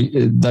is I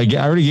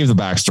already gave the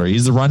backstory.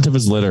 He's the runt of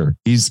his litter.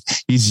 He's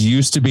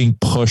used to being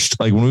pushed.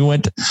 When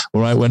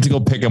I went to go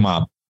pick him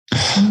up,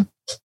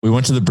 we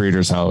went to the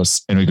breeder's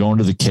house and we go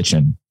into the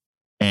kitchen,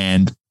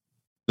 and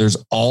there's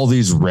all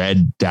these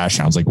red Dash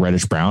Hounds,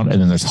 reddish brown.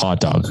 And then there's Hot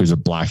Dog, who's a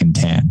black and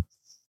tan.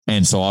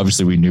 And so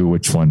obviously we knew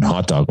which one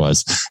Hot Dog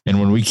was. And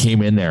when we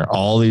came in there,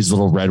 all these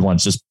little red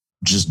ones just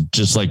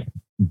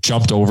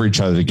jumped over each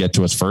other to get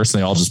to us first.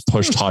 And they all just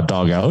pushed Hot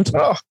Dog out.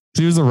 Oh.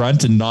 He was a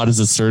runt and not as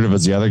assertive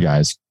as the other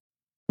guys.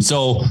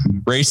 So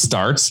race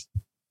starts,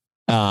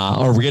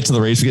 or we get to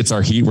the race, we get to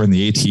our heat. We're in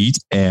the 8th heat.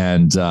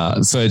 And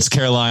so it's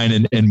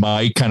Caroline and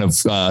Mike kind of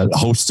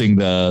hosting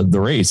the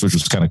race, which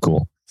was kind of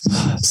cool.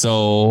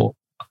 So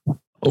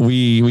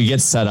we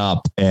get set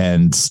up,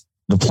 and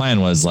the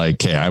plan was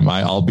okay,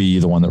 I'll be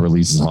the one that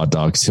releases Hot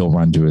Dog, because he'll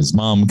run to his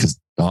mom, because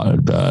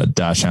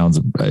Dash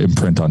Hound's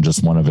imprint on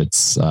just one of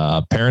its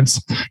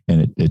parents,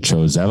 and it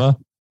chose Eva.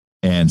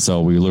 And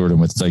so we lured him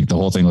with the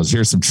whole thing was,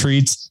 here's some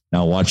treats.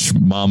 Now watch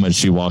mom as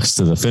she walks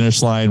to the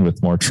finish line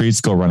with more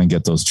treats. Go run and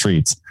get those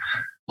treats.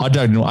 Hot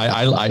Dog,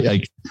 I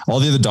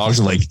all the other dogs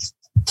are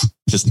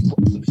just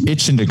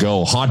itching to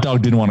go. Hot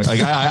Dog didn't want to, I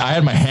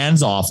had my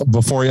hands off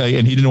before,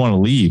 and he didn't want to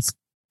leave.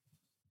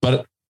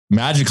 But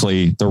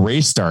magically the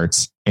race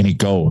starts and he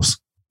goes.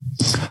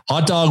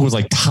 Hot Dog was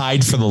like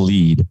tied for the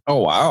lead. Oh,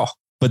 wow.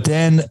 But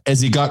then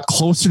as he got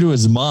closer to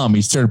his mom,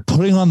 he started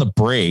putting on the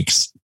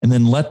brakes and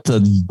then let the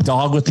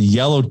dog with the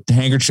yellow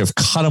handkerchief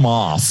cut him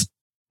off.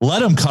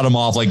 Let him cut him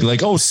off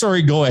like, oh,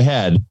 sorry, go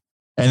ahead.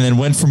 And then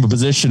went from a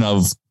position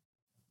of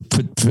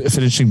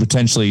finishing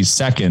potentially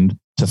second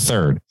to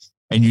third.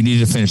 And you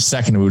needed to finish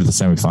second to move to the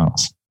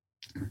semifinals.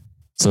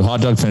 So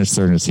Hot Dog finished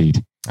third in his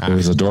heat. It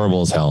was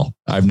adorable as hell.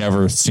 I've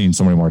never seen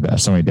so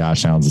many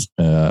dash hounds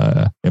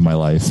in my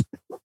life.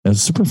 It was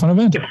a super fun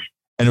event.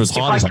 And it was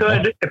hot.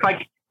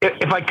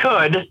 If I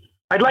could,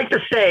 I'd like to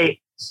say,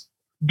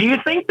 do you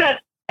think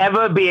that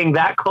Eva being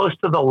that close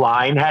to the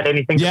line had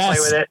anything to play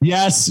with it?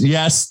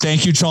 Yes.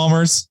 Thank you,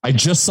 Chalmers. I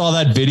just saw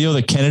that video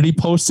that Kennedy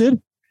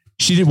posted.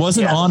 She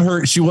wasn't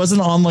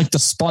on like the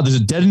spot. There's a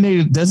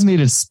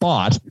designated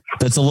spot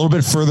that's a little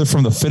bit further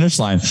from the finish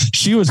line.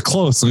 She was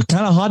close. So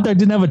kind of Hot Dog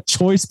didn't have a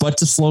choice but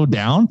to slow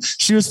down.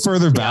 She was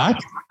further back.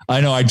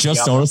 I know. I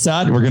just noticed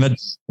that. We're gonna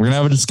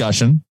have a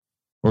discussion.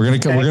 We're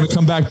gonna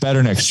come back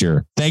better next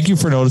year. Thank you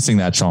for noticing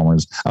that,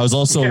 Chalmers. I was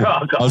also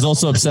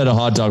upset at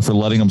Hot Dog for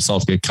letting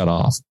himself get cut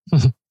off.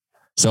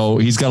 So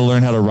he's got to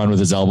learn how to run with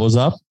his elbows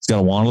up. He's got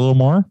to want a little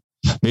more.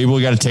 Maybe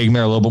we got to take him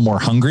there a little bit more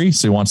hungry,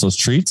 so he wants those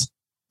treats.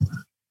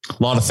 A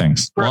lot of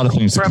things. For a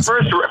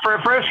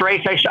first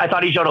race, I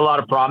thought he showed a lot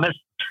of promise.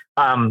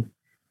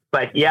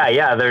 But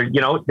yeah,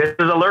 this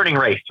is a learning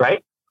race,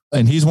 right?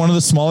 And he's one of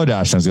the smaller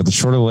dash hounds. He's got the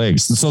shorter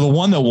legs. And so the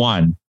one that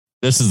won,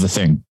 this is the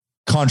thing,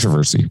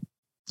 controversy.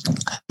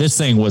 This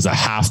thing was a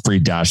half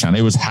breed dash hound.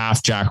 It was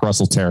half Jack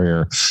Russell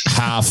Terrier,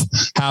 half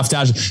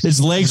dash. His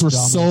legs were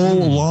so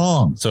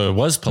long. So it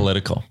was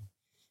political.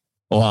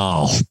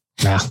 Wow.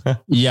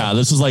 Yeah.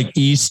 This was like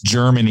East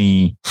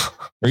Germany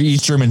or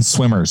East German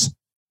swimmers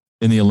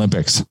in the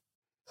Olympics.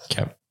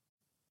 Okay.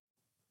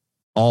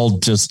 All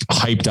just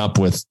hyped up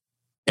with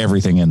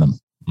everything in them.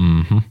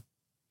 Mm-hmm.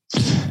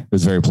 It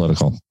was very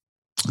political.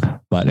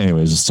 But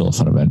anyways, it's still a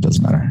fun event.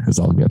 Doesn't matter. It's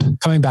all good.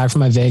 Coming back from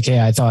my vacay,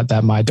 I thought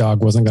that my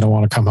dog wasn't going to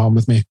want to come home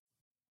with me.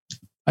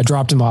 I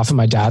dropped him off at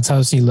my dad's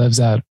house. He lives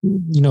at,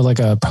 like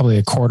probably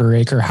a quarter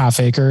acre, half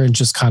acre, and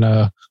just kind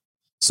of,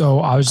 so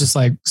I was just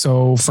like,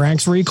 so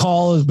Frank's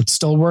recall is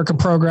still a work in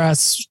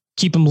progress.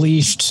 Keep him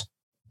leashed,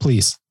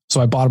 please. So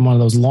I bought him one of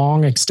those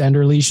long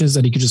extender leashes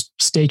that he could just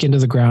stake into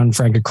the ground and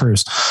Frank could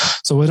cruise.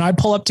 So when I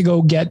pull up to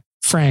go get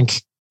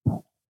Frank,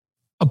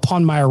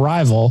 upon my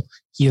arrival,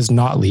 he is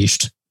not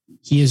leashed.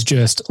 He is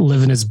just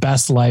living his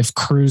best life,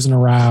 cruising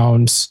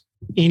around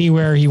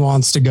anywhere he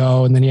wants to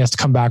go. And then he has to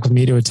come back with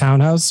me to a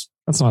townhouse.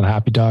 That's not a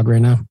happy dog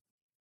right now.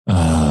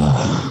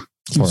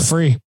 He was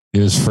free. He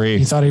was free.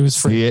 He thought he was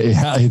free.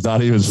 Yeah, he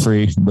thought he was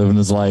free, living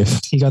his life.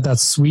 He got that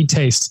sweet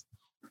taste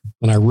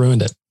and I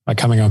ruined it by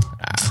coming home.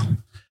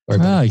 You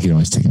can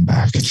always take him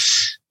back.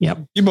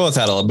 Yep. You both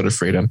had a little bit of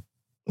freedom.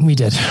 We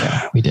did.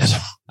 We did.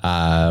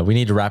 We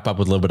need to wrap up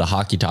with a little bit of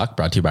hockey talk,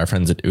 brought to you by our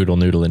friends at Oodle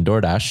Noodle and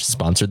DoorDash,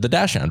 sponsored the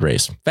Dash Hound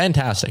race.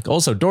 Fantastic.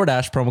 Also,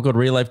 DoorDash promo code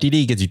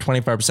RealLifeDD gets you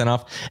 25%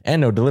 off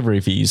and no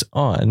delivery fees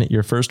on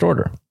your first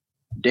order.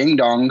 Ding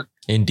dong.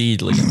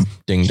 Indeed, Liam.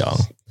 Ding dong.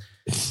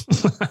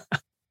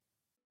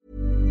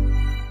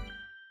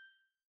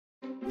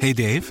 Hey,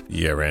 Dave.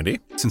 Yeah, Randy.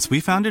 Since we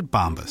founded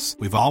Bombas,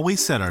 we've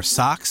always said our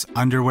socks,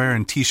 underwear,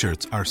 and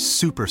T-shirts are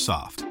super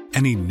soft.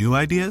 Any new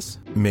ideas?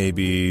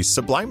 Maybe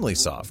sublimely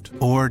soft.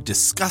 Or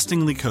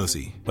disgustingly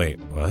cozy. Wait,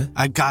 what?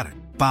 I got it.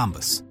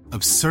 Bombas.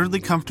 Absurdly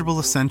comfortable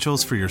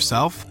essentials for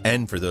yourself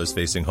and for those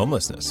facing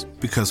homelessness.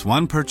 Because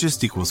one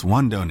purchased equals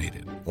one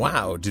donated.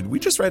 Wow, did we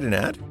just write an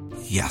ad?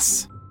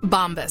 Yes.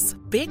 Bombas.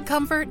 Big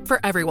comfort for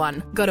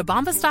everyone. Go to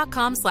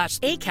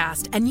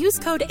bombas.com/ACAST and use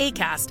code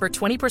ACAST for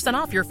 20%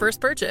 off your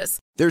first purchase.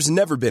 There's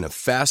never been a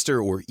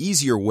faster or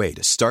easier way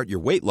to start your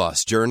weight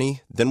loss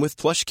journey than with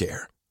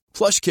PlushCare.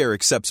 PlushCare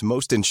accepts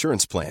most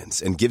insurance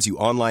plans and gives you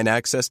online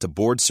access to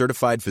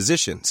board-certified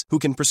physicians who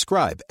can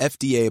prescribe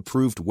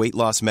FDA-approved weight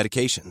loss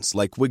medications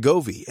like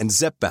Wegovy and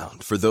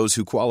Zepbound for those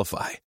who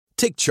qualify.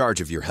 Take charge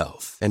of your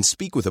health and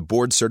speak with a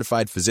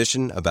board-certified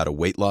physician about a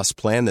weight loss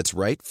plan that's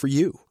right for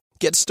you.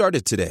 Get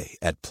started today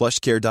at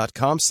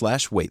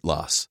plushcare.com/weight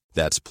loss.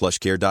 That's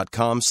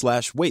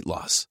plushcare.com/weight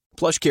loss.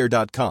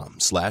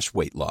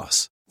 plushcare.com/weight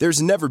loss.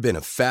 There's never been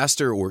a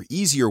faster or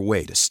easier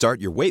way to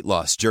start your weight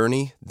loss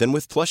journey than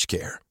with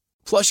PlushCare.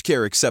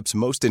 PlushCare accepts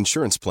most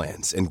insurance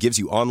plans and gives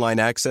you online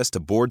access to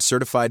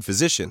board-certified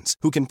physicians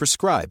who can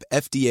prescribe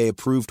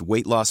FDA-approved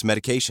weight loss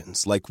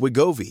medications like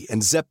Wegovy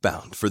and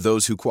Zepbound for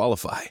those who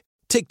qualify.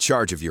 Take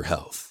charge of your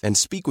health and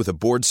speak with a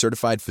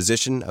board-certified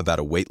physician about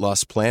a weight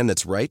loss plan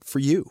that's right for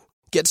you.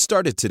 Get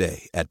started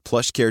today at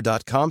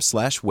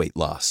plushcare.com/weight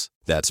loss.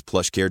 That's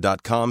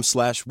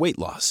plushcare.com/weight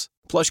loss.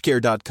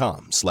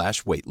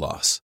 plushcare.com/weight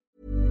loss.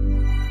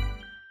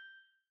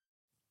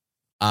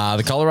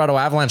 The Colorado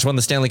Avalanche won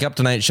the Stanley Cup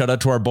tonight. Shout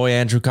out to our boy,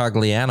 Andrew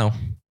Cogliano.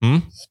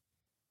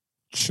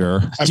 Sure.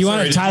 Do you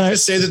want to, Tyler,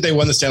 say that they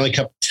won the Stanley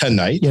Cup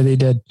tonight? Yeah, they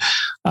did.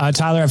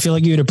 Tyler, I feel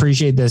like you'd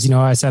appreciate this.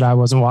 I said I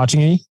wasn't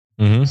watching any.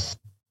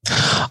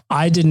 Mm-hmm.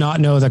 I did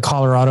not know that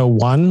Colorado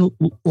won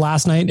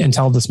last night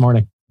until this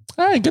morning.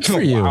 All right, good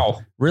for you.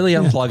 Wow. Really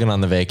unplugging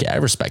on the vacay. I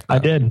respect that. I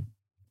did.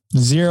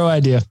 Zero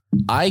idea.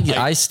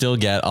 I still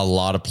get a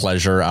lot of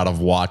pleasure out of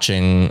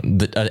watching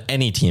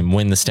any team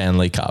win the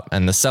Stanley Cup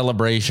and the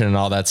celebration and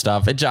all that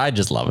stuff. I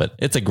just love it.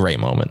 It's a great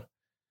moment.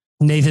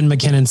 Nathan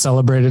McKinnon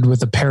celebrated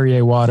with a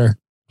Perrier water.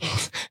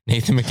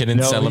 Nathan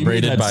McKinnon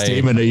celebrated by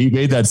he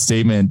made that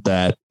statement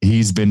that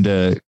he's been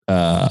to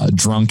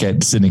drunk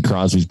at Sidney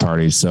Crosby's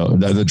parties. So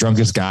the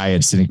drunkest guy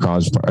at Sidney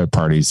Crosby's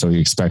parties. So he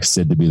expects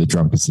Sid to be the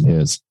drunkest in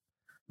his.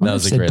 That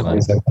was a great line.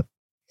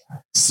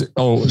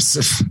 Oh,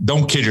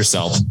 don't kid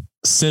yourself.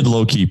 Sid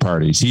low-key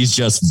parties. He's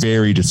just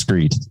very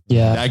discreet.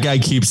 Yeah. That guy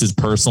keeps his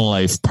personal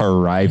life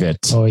private.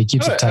 Oh, he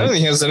keeps it tight. I don't think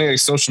he has any like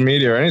social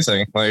media or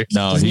anything. Like,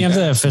 no, does he have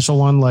the official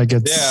one? Like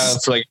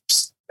it's for like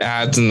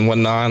ads and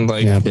whatnot.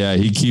 Like, yeah,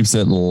 he keeps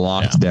it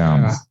locked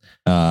down,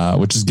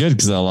 which is good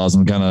because that allows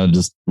him to kind of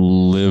just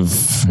live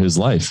his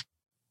life.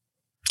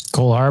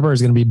 Cole Harbor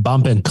is going to be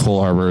bumping.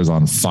 Cole Harbor is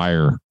on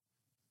fire.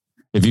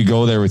 If you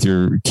go there with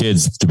your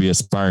kids to be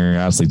aspiring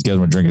athletes, get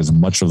them to drink as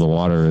much of the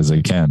water as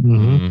they can.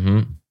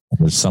 Mm-hmm.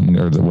 There's something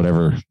or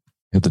whatever.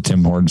 Hit the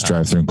Tim Hortons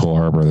drive-through in Cole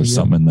Harbor. There's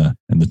something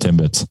in the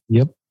Timbits.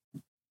 Yep.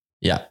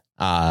 Yeah.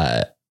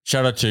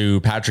 Shout out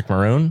to Patrick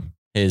Maroon.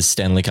 His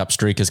Stanley Cup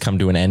streak has come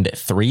to an end at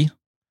 3.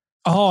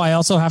 Oh, I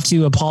also have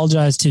to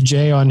apologize to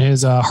Jay on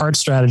his heart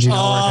strategy.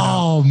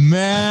 Oh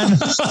man,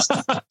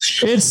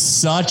 it's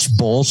such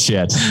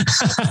bullshit.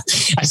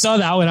 I saw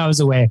that when I was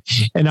away,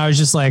 and I was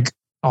just like,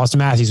 Austin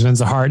Matthews wins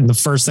the Hart, and the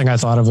first thing I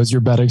thought of was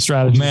your betting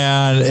strategy.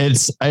 Man,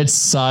 it's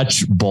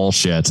such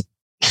bullshit.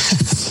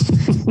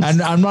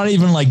 And I'm not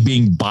even like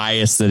being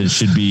biased that it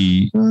should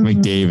be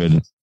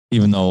McDavid,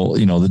 even though,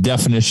 you know, the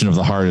definition of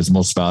the Hart is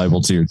most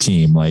valuable to your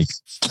team. Like,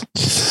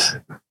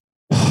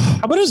 how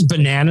about his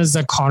bananas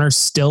that Connor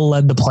still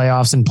led the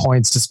playoffs in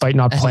points despite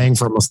not playing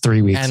for almost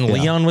 3 weeks? And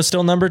Leon was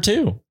still number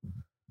 2.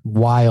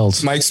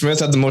 Wild. Mike Smith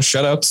had the most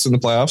shutouts in the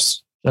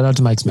playoffs. Shout out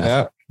to Mike Smith.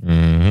 Yeah.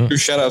 Mm-hmm. 2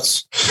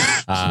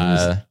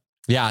 shutouts.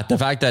 Yeah, the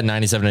fact that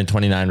 97 and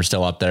 29 are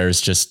still up there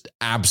is just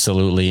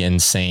absolutely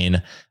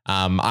insane.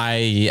 I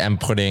am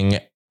putting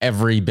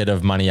every bit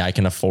of money I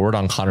can afford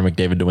on Connor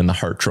McDavid to win the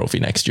Hart Trophy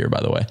next year,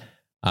 by the way.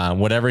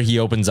 Whatever he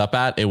opens up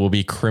at, it will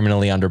be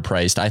criminally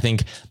underpriced. I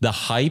think the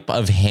hype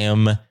of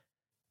him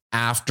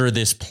after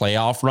this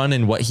playoff run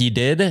and what he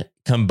did,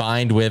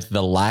 combined with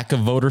the lack of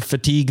voter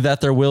fatigue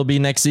that there will be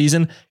next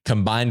season,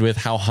 combined with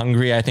how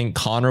hungry I think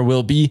Connor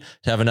will be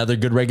to have another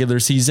good regular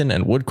season,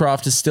 and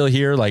Woodcroft is still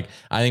here. Like,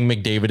 I think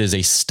McDavid is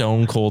a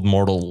stone cold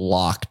mortal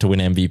lock to win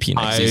MVP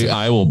next season.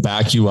 I will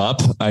back you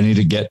up. I need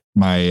to get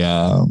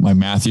my my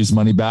Matthews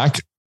money back.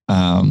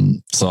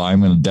 So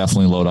I'm going to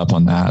definitely load up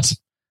on that.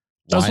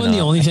 That was one of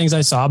the only things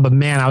I saw, but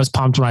man, I was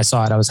pumped when I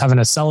saw it. I was having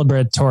a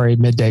celebratory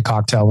midday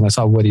cocktail when I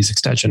saw Woody's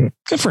extension.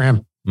 Good for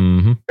him.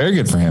 Mm-hmm. Very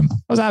good for him.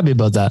 I was happy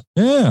about that.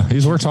 Yeah,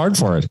 he's worked hard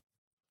for it.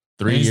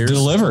 3 years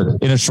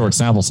delivered in a short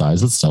sample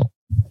size, but still.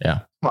 Yeah.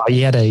 Well,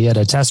 he had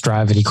a test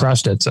drive and he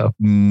crushed it. So.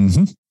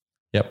 Mm-hmm.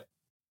 Yep.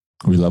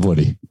 We love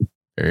Woody.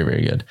 Very,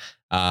 very good.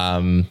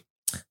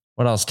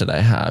 What else did I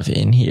have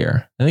in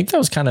here? I think that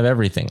was kind of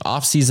everything.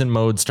 Off-season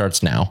mode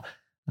starts now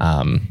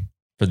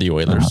for the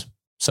Oilers.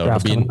 So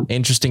it'll be an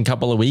interesting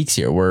couple of weeks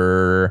here.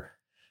 We're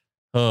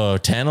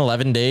 10,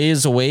 11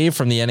 days away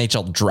from the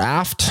NHL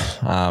draft.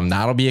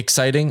 That'll be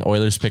exciting.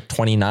 Oilers pick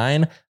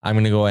 29. I'm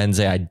going to go ahead and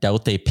say I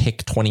doubt they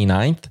pick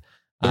 29th.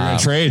 They're going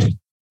to trade.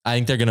 I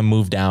think they're going to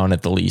move down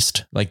at the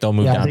least. Like they'll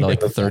move down to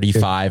like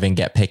 35 and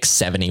get pick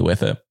 70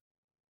 with it.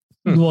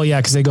 Well,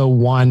 yeah, because they go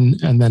 1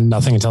 and then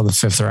nothing until the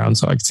 5th round.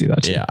 So I can see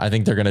that too. Yeah, I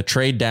think they're going to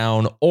trade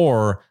down,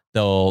 or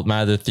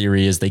my other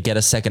theory is they get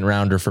a second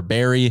rounder for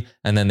Barry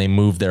and then they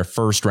move their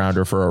first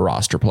rounder for a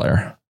roster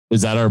player.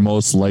 Is that our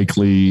most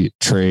likely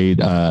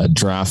trade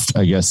draft?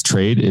 I guess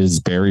trade is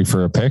Barry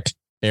for a pick.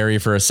 Barry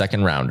for a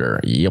second rounder.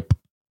 Yep.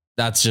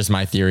 That's just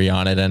my theory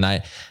on it. And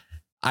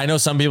I know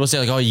some people say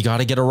like, oh, you got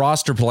to get a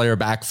roster player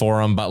back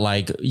for him, but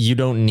like you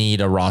don't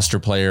need a roster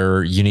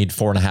player. You need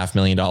 $4.5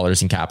 million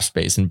in cap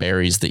space, and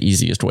Barry's the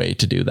easiest way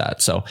to do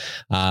that. So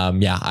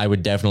yeah, I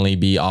would definitely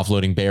be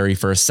offloading Barry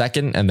for a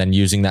second and then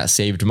using that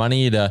saved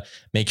money to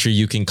make sure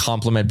you can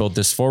complement both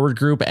this forward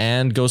group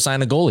and go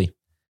sign a goalie.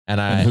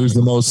 And who's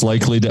the most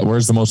likely?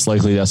 Where's the most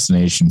likely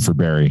destination for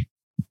Barry?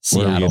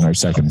 Seattle. Where are we getting our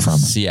second from?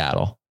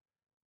 Seattle.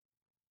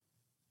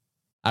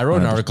 I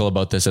wrote an article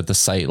about this at the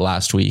site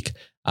last week.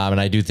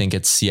 And I do think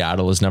it's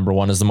Seattle is number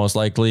 1 as the most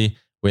likely,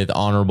 with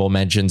honorable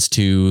mentions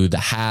to the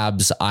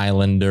Habs,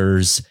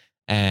 Islanders,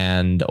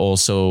 and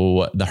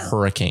also the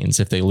Hurricanes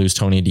if they lose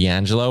Tony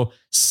DeAngelo.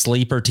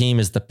 Sleeper team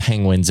is the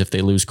Penguins if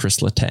they lose Chris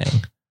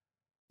Letang.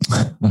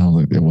 I don't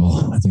think they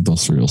will. I think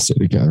those 3 will stay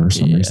together for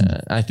some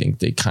reason. I think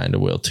they kind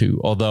of will too.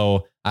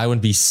 Although I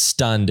wouldn't be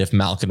stunned if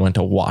Malkin went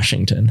to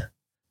Washington.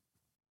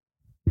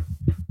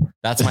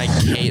 That's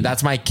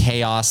my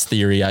chaos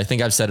theory. I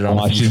think I've said it on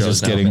a few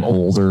shows. Just getting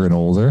older and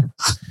older.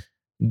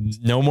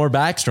 No more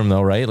Backstrom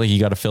though, right? Like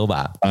you got to fill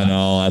that. I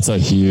know that's a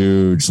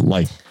huge,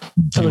 like,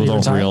 people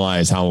don't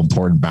realize how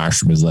important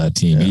Backstrom is to that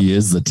team. Yeah. He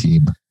is the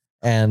team.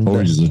 And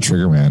he's a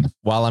trigger man.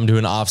 While I'm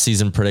doing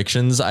off-season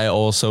predictions, I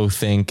also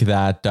think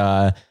that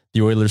the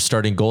Oilers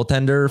starting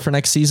goaltender for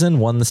next season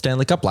won the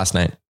Stanley Cup last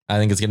night. I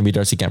think it's going to be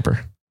Darcy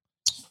Kemper.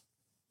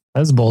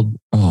 That's bold.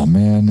 Oh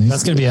man,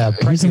 that's going to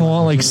be he's going to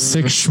want like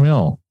 $6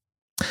 schmil.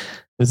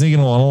 Isn't he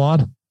going to want a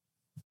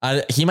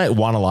lot? He might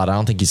want a lot. I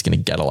don't think he's going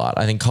to get a lot.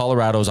 I think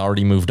Colorado's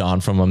already moved on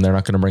from him. They're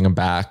not going to bring him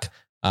back.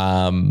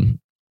 And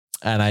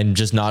I'm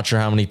just not sure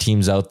how many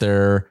teams out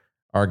there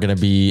are going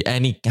to be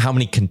how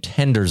many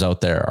contenders out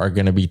there are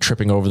going to be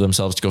tripping over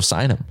themselves to go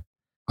sign him.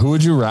 Who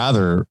would you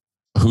rather,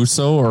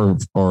 Husso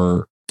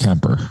or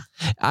Kemper?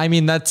 I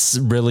mean, that's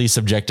really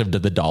subjective to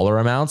the dollar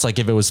amounts. Like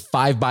if it was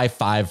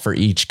 5x5 for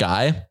each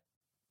guy.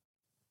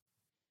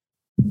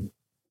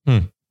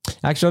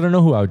 Actually, I don't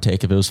know who I would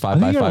take if it was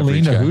 5x5 for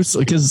each guy. Husso,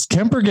 because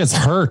Kemper gets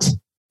hurt.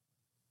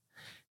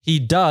 He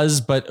does,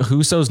 but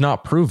Husso's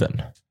not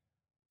proven.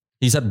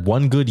 He's had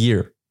one good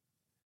year.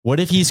 What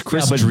if he's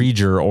Chris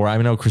Driedger, or I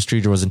know Chris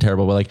Driedger wasn't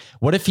terrible, but like,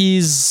 what if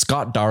he's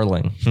Scott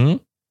Darling?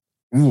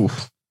 Ooh.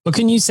 But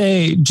can you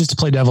say, just to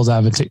play devil's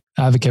advocate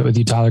with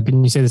you, Tyler,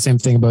 can you say the same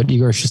thing about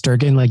Igor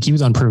Shesterkin? Like he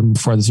was unproven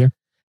before this year.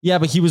 Yeah,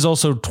 but he was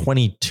also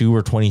 22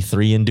 or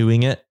 23 in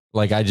doing it.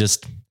 Like I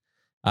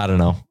don't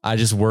know. I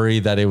just worry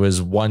that it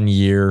was 1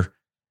 year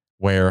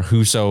where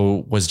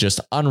Husso was just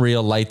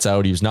unreal, lights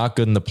out. He was not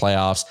good in the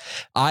playoffs.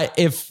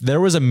 If there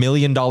was $1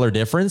 million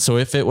difference, so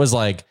if it was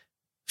like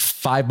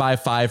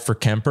 5x5 for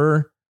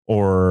Kemper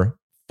or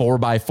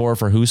 4x4 for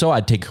Husso,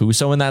 I'd take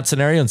Husso in that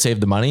scenario and save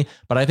the money.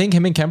 But I think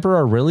him and Kemper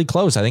are really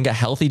close. I think a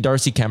healthy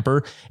Darcy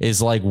Kemper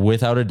is like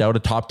without a doubt a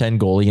top 10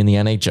 goalie in the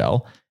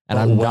NHL. And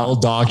I'm well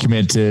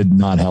documented,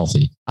 not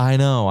healthy. I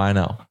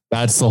know.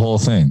 That's the whole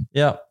thing.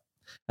 Yeah.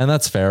 And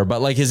that's fair.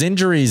 But like his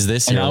injuries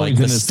this year, like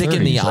the stick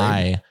in the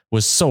eye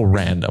was so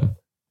random.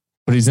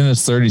 But he's in his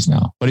 30s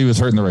now. But he was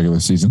hurt in the regular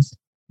season.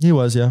 He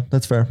was, yeah.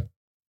 That's fair.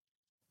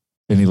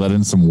 And he let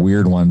in some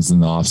weird ones in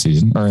the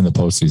offseason or in the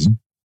postseason.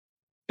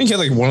 I think he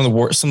had like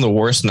some of the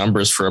worst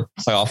numbers for a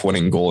playoff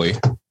winning goalie.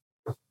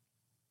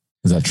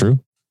 Is that true?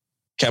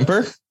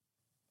 Kemper?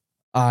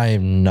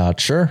 I'm not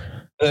sure.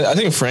 I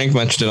think Frank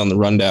mentioned it on the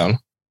rundown.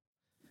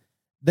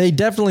 They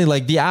definitely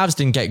like the Avs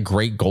didn't get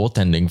great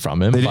goaltending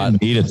from him. They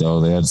didn't need it though.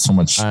 They had so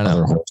much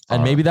other horsepower.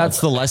 And maybe that's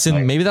the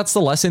lesson. Maybe that's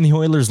the lesson the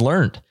Oilers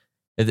learned.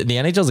 The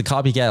NHL is a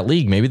copycat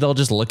league. Maybe they'll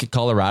just look at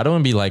Colorado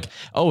and be like,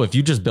 oh, if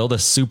you just build a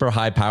super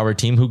high power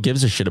team, who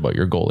gives a shit about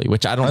your goalie?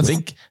 Which I don't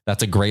think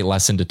that's a great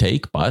lesson to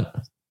take, but.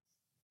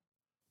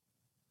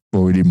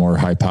 Well, we need more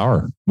high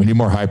power. We need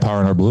more high power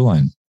in our blue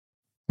line.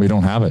 We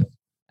don't have it.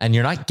 And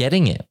you're not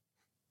getting it.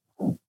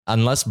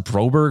 Unless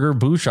Broberg or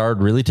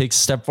Bouchard really takes a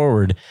step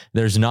forward,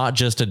 there's not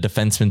just a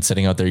defenseman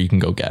sitting out there you can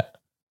go get.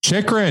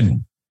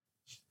 Chychrun.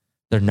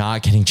 They're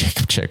not getting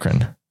Jacob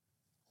Chychrun.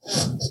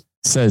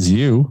 Says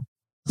you.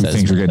 Who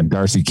thinks we're getting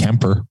Darcy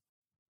Kemper?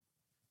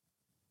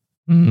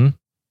 We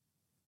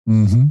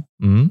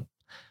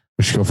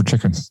should go for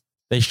Chychrun.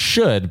 They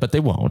should, but they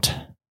won't.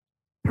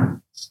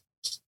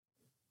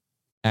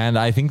 And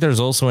I think there's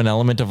also an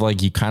element of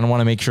like, you kind of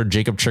want to make sure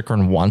Jacob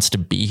Chychrun wants to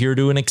be here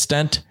to an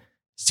extent.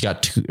 He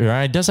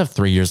does have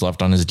 3 years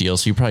left on his deal.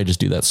 So you probably just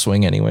do that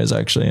swing anyways,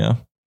 actually. Yeah.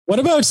 What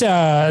about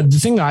the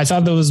thing that I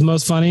thought that was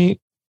most funny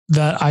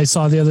that I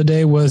saw the other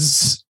day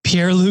was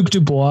Pierre-Luc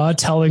Dubois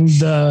telling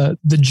the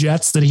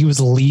Jets that he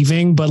was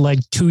leaving, but like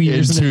 2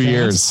 years. In 2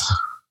 years.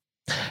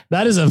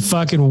 That is a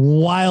fucking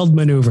wild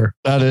maneuver.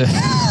 That is.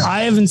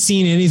 I haven't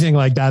seen anything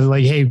like that.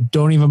 Like, hey,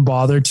 don't even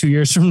bother. 2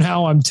 years from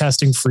now, I'm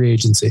testing free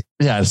agency.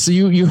 Yeah. So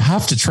you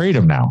have to trade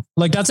him now.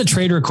 Like that's a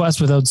trade request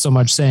without so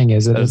much saying,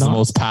 is it? That's the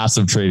most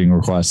passive trading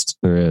request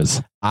there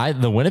is.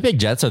 The Winnipeg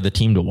Jets are the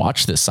team to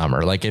watch this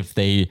summer. Like if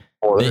they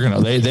don't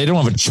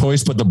have a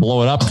choice but to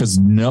blow it up because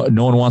no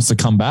one wants to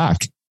come back.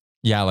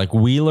 Yeah, like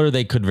Wheeler,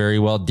 they could very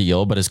well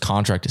deal, but his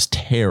contract is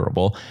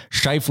terrible.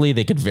 Scheifele,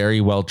 they could very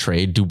well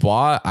trade.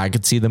 Dubois, I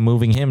could see them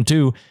moving him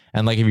too.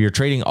 And like if you're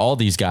trading all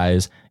these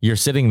guys, you're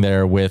sitting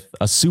there with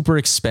a super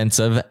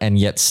expensive and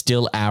yet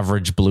still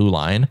average blue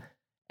line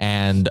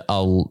and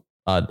a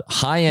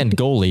high-end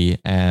goalie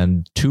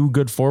and 2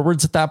 good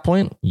forwards at that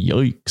point.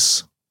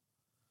 Yikes.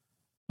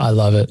 I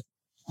love it.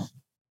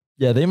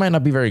 Yeah, they might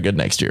not be very good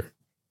next year.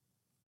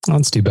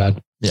 That's too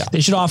bad. Yeah.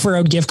 They should offer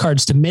out gift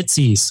cards to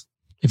Mitzi's.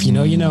 If you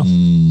know, you know.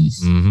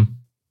 Mm-hmm.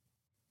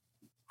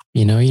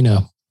 You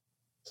know.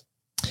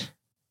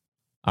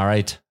 All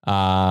right.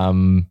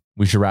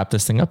 We should wrap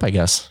this thing up, I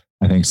guess.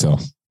 I think so.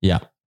 Yeah.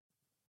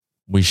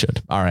 We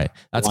should. All right.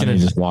 That's going to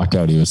just walked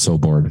out. He was so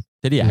bored.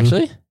 Did he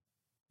actually?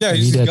 Yeah,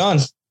 he's gone.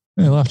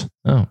 He left.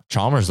 Oh,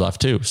 Chalmers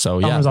left too. So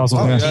Chalmers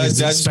also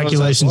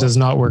speculation does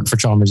not work for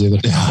Chalmers either.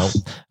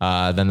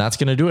 Nope. Then that's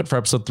going to do it for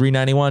episode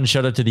 391.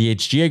 Shout out to the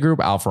HGA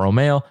group, Alfa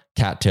Romeo,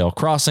 Cattail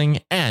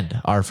Crossing,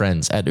 and our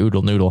friends at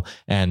Oodle Noodle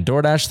and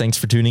DoorDash. Thanks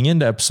for tuning in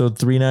to episode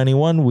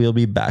 391. We'll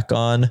be back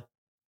on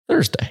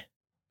Thursday.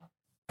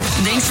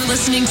 Thanks for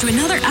listening to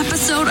another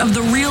episode of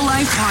the Real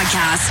Life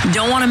Podcast.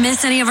 Don't want to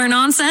miss any of our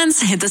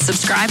nonsense? Hit the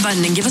subscribe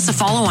button and give us a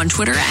follow on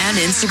Twitter and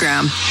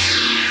Instagram.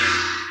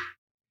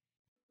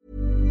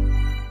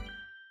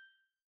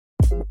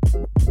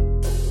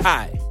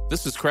 Hi,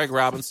 this is Craig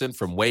Robinson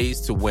from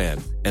Ways to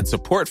Win, and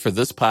support for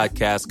this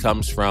podcast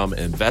comes from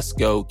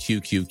Invesco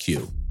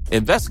QQQ.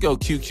 Invesco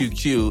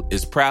QQQ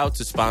is proud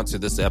to sponsor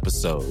this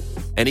episode,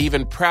 and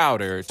even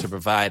prouder to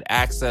provide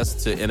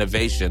access to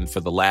innovation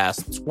for the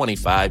last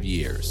 25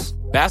 years.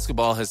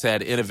 Basketball has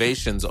had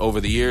innovations over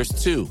the years,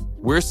 too.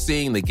 We're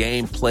seeing the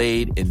game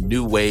played in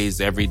new ways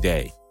every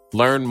day.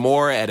 Learn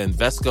more at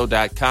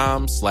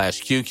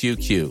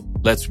Invesco.com/QQQ.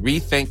 Let's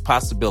rethink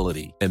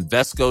possibility.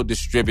 Invesco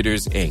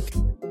Distributors,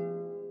 Inc.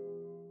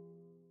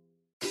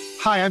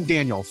 Hi, I'm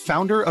Daniel,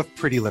 founder of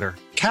Pretty Litter.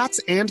 Cats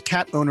and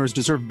cat owners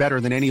deserve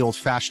better than any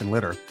old-fashioned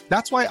litter.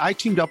 That's why I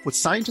teamed up with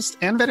scientists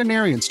and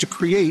veterinarians to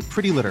create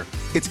Pretty Litter.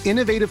 Its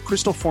innovative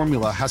crystal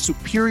formula has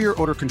superior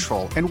odor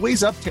control and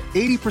weighs up to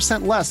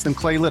 80% less than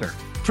clay litter.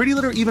 Pretty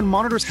Litter even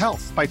monitors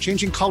health by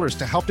changing colors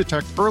to help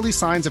detect early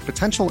signs of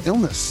potential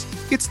illness.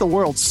 It's the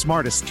world's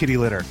smartest kitty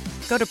litter.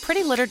 Go to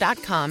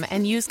prettylitter.com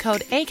and use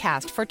code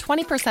ACAST for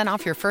 20%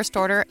 off your first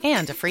order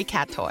and a free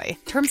cat toy.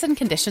 Terms and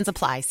conditions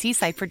apply. See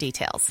site for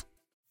details.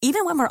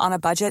 Even when we're on a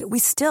budget, we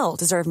still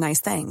deserve nice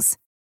things.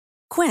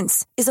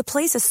 Quince is a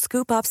place to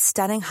scoop up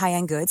stunning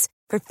high-end goods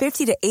for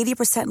 50 to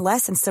 80%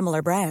 less than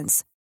similar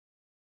brands.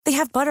 They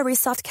have buttery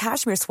soft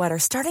cashmere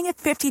sweaters starting at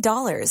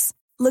 $50,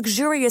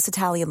 luxurious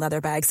Italian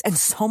leather bags, and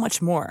so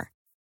much more.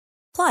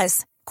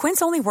 Plus,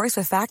 Quince only works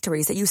with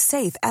factories that use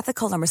safe,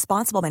 ethical, and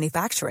responsible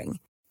manufacturing.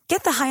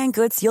 Get the high-end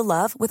goods you'll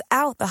love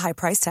without the high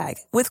price tag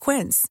with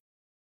Quince.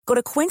 Go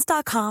to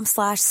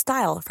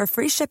quince.com/style for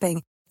free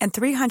shipping and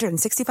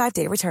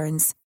 365-day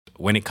returns.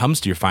 When it comes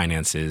to your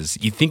finances,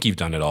 you think you've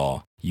done it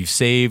all. You've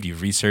saved,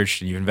 you've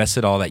researched, and you've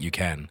invested all that you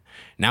can.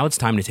 Now it's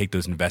time to take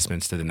those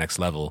investments to the next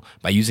level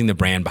by using the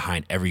brand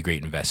behind every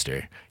great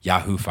investor,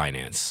 Yahoo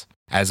Finance.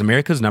 As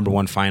America's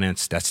 #1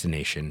 finance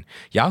destination,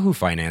 Yahoo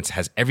Finance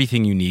has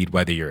everything you need,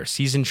 whether you're a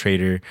seasoned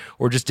trader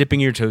or just dipping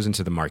your toes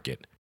into the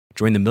market.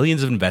 Join the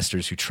millions of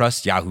investors who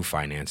trust Yahoo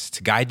Finance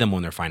to guide them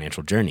on their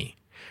financial journey.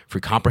 For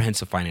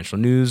comprehensive financial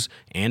news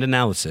and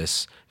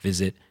analysis,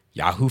 visit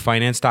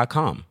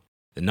yahoofinance.com,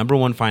 the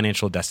 #1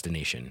 financial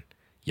destination,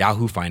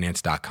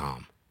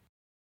 yahoofinance.com.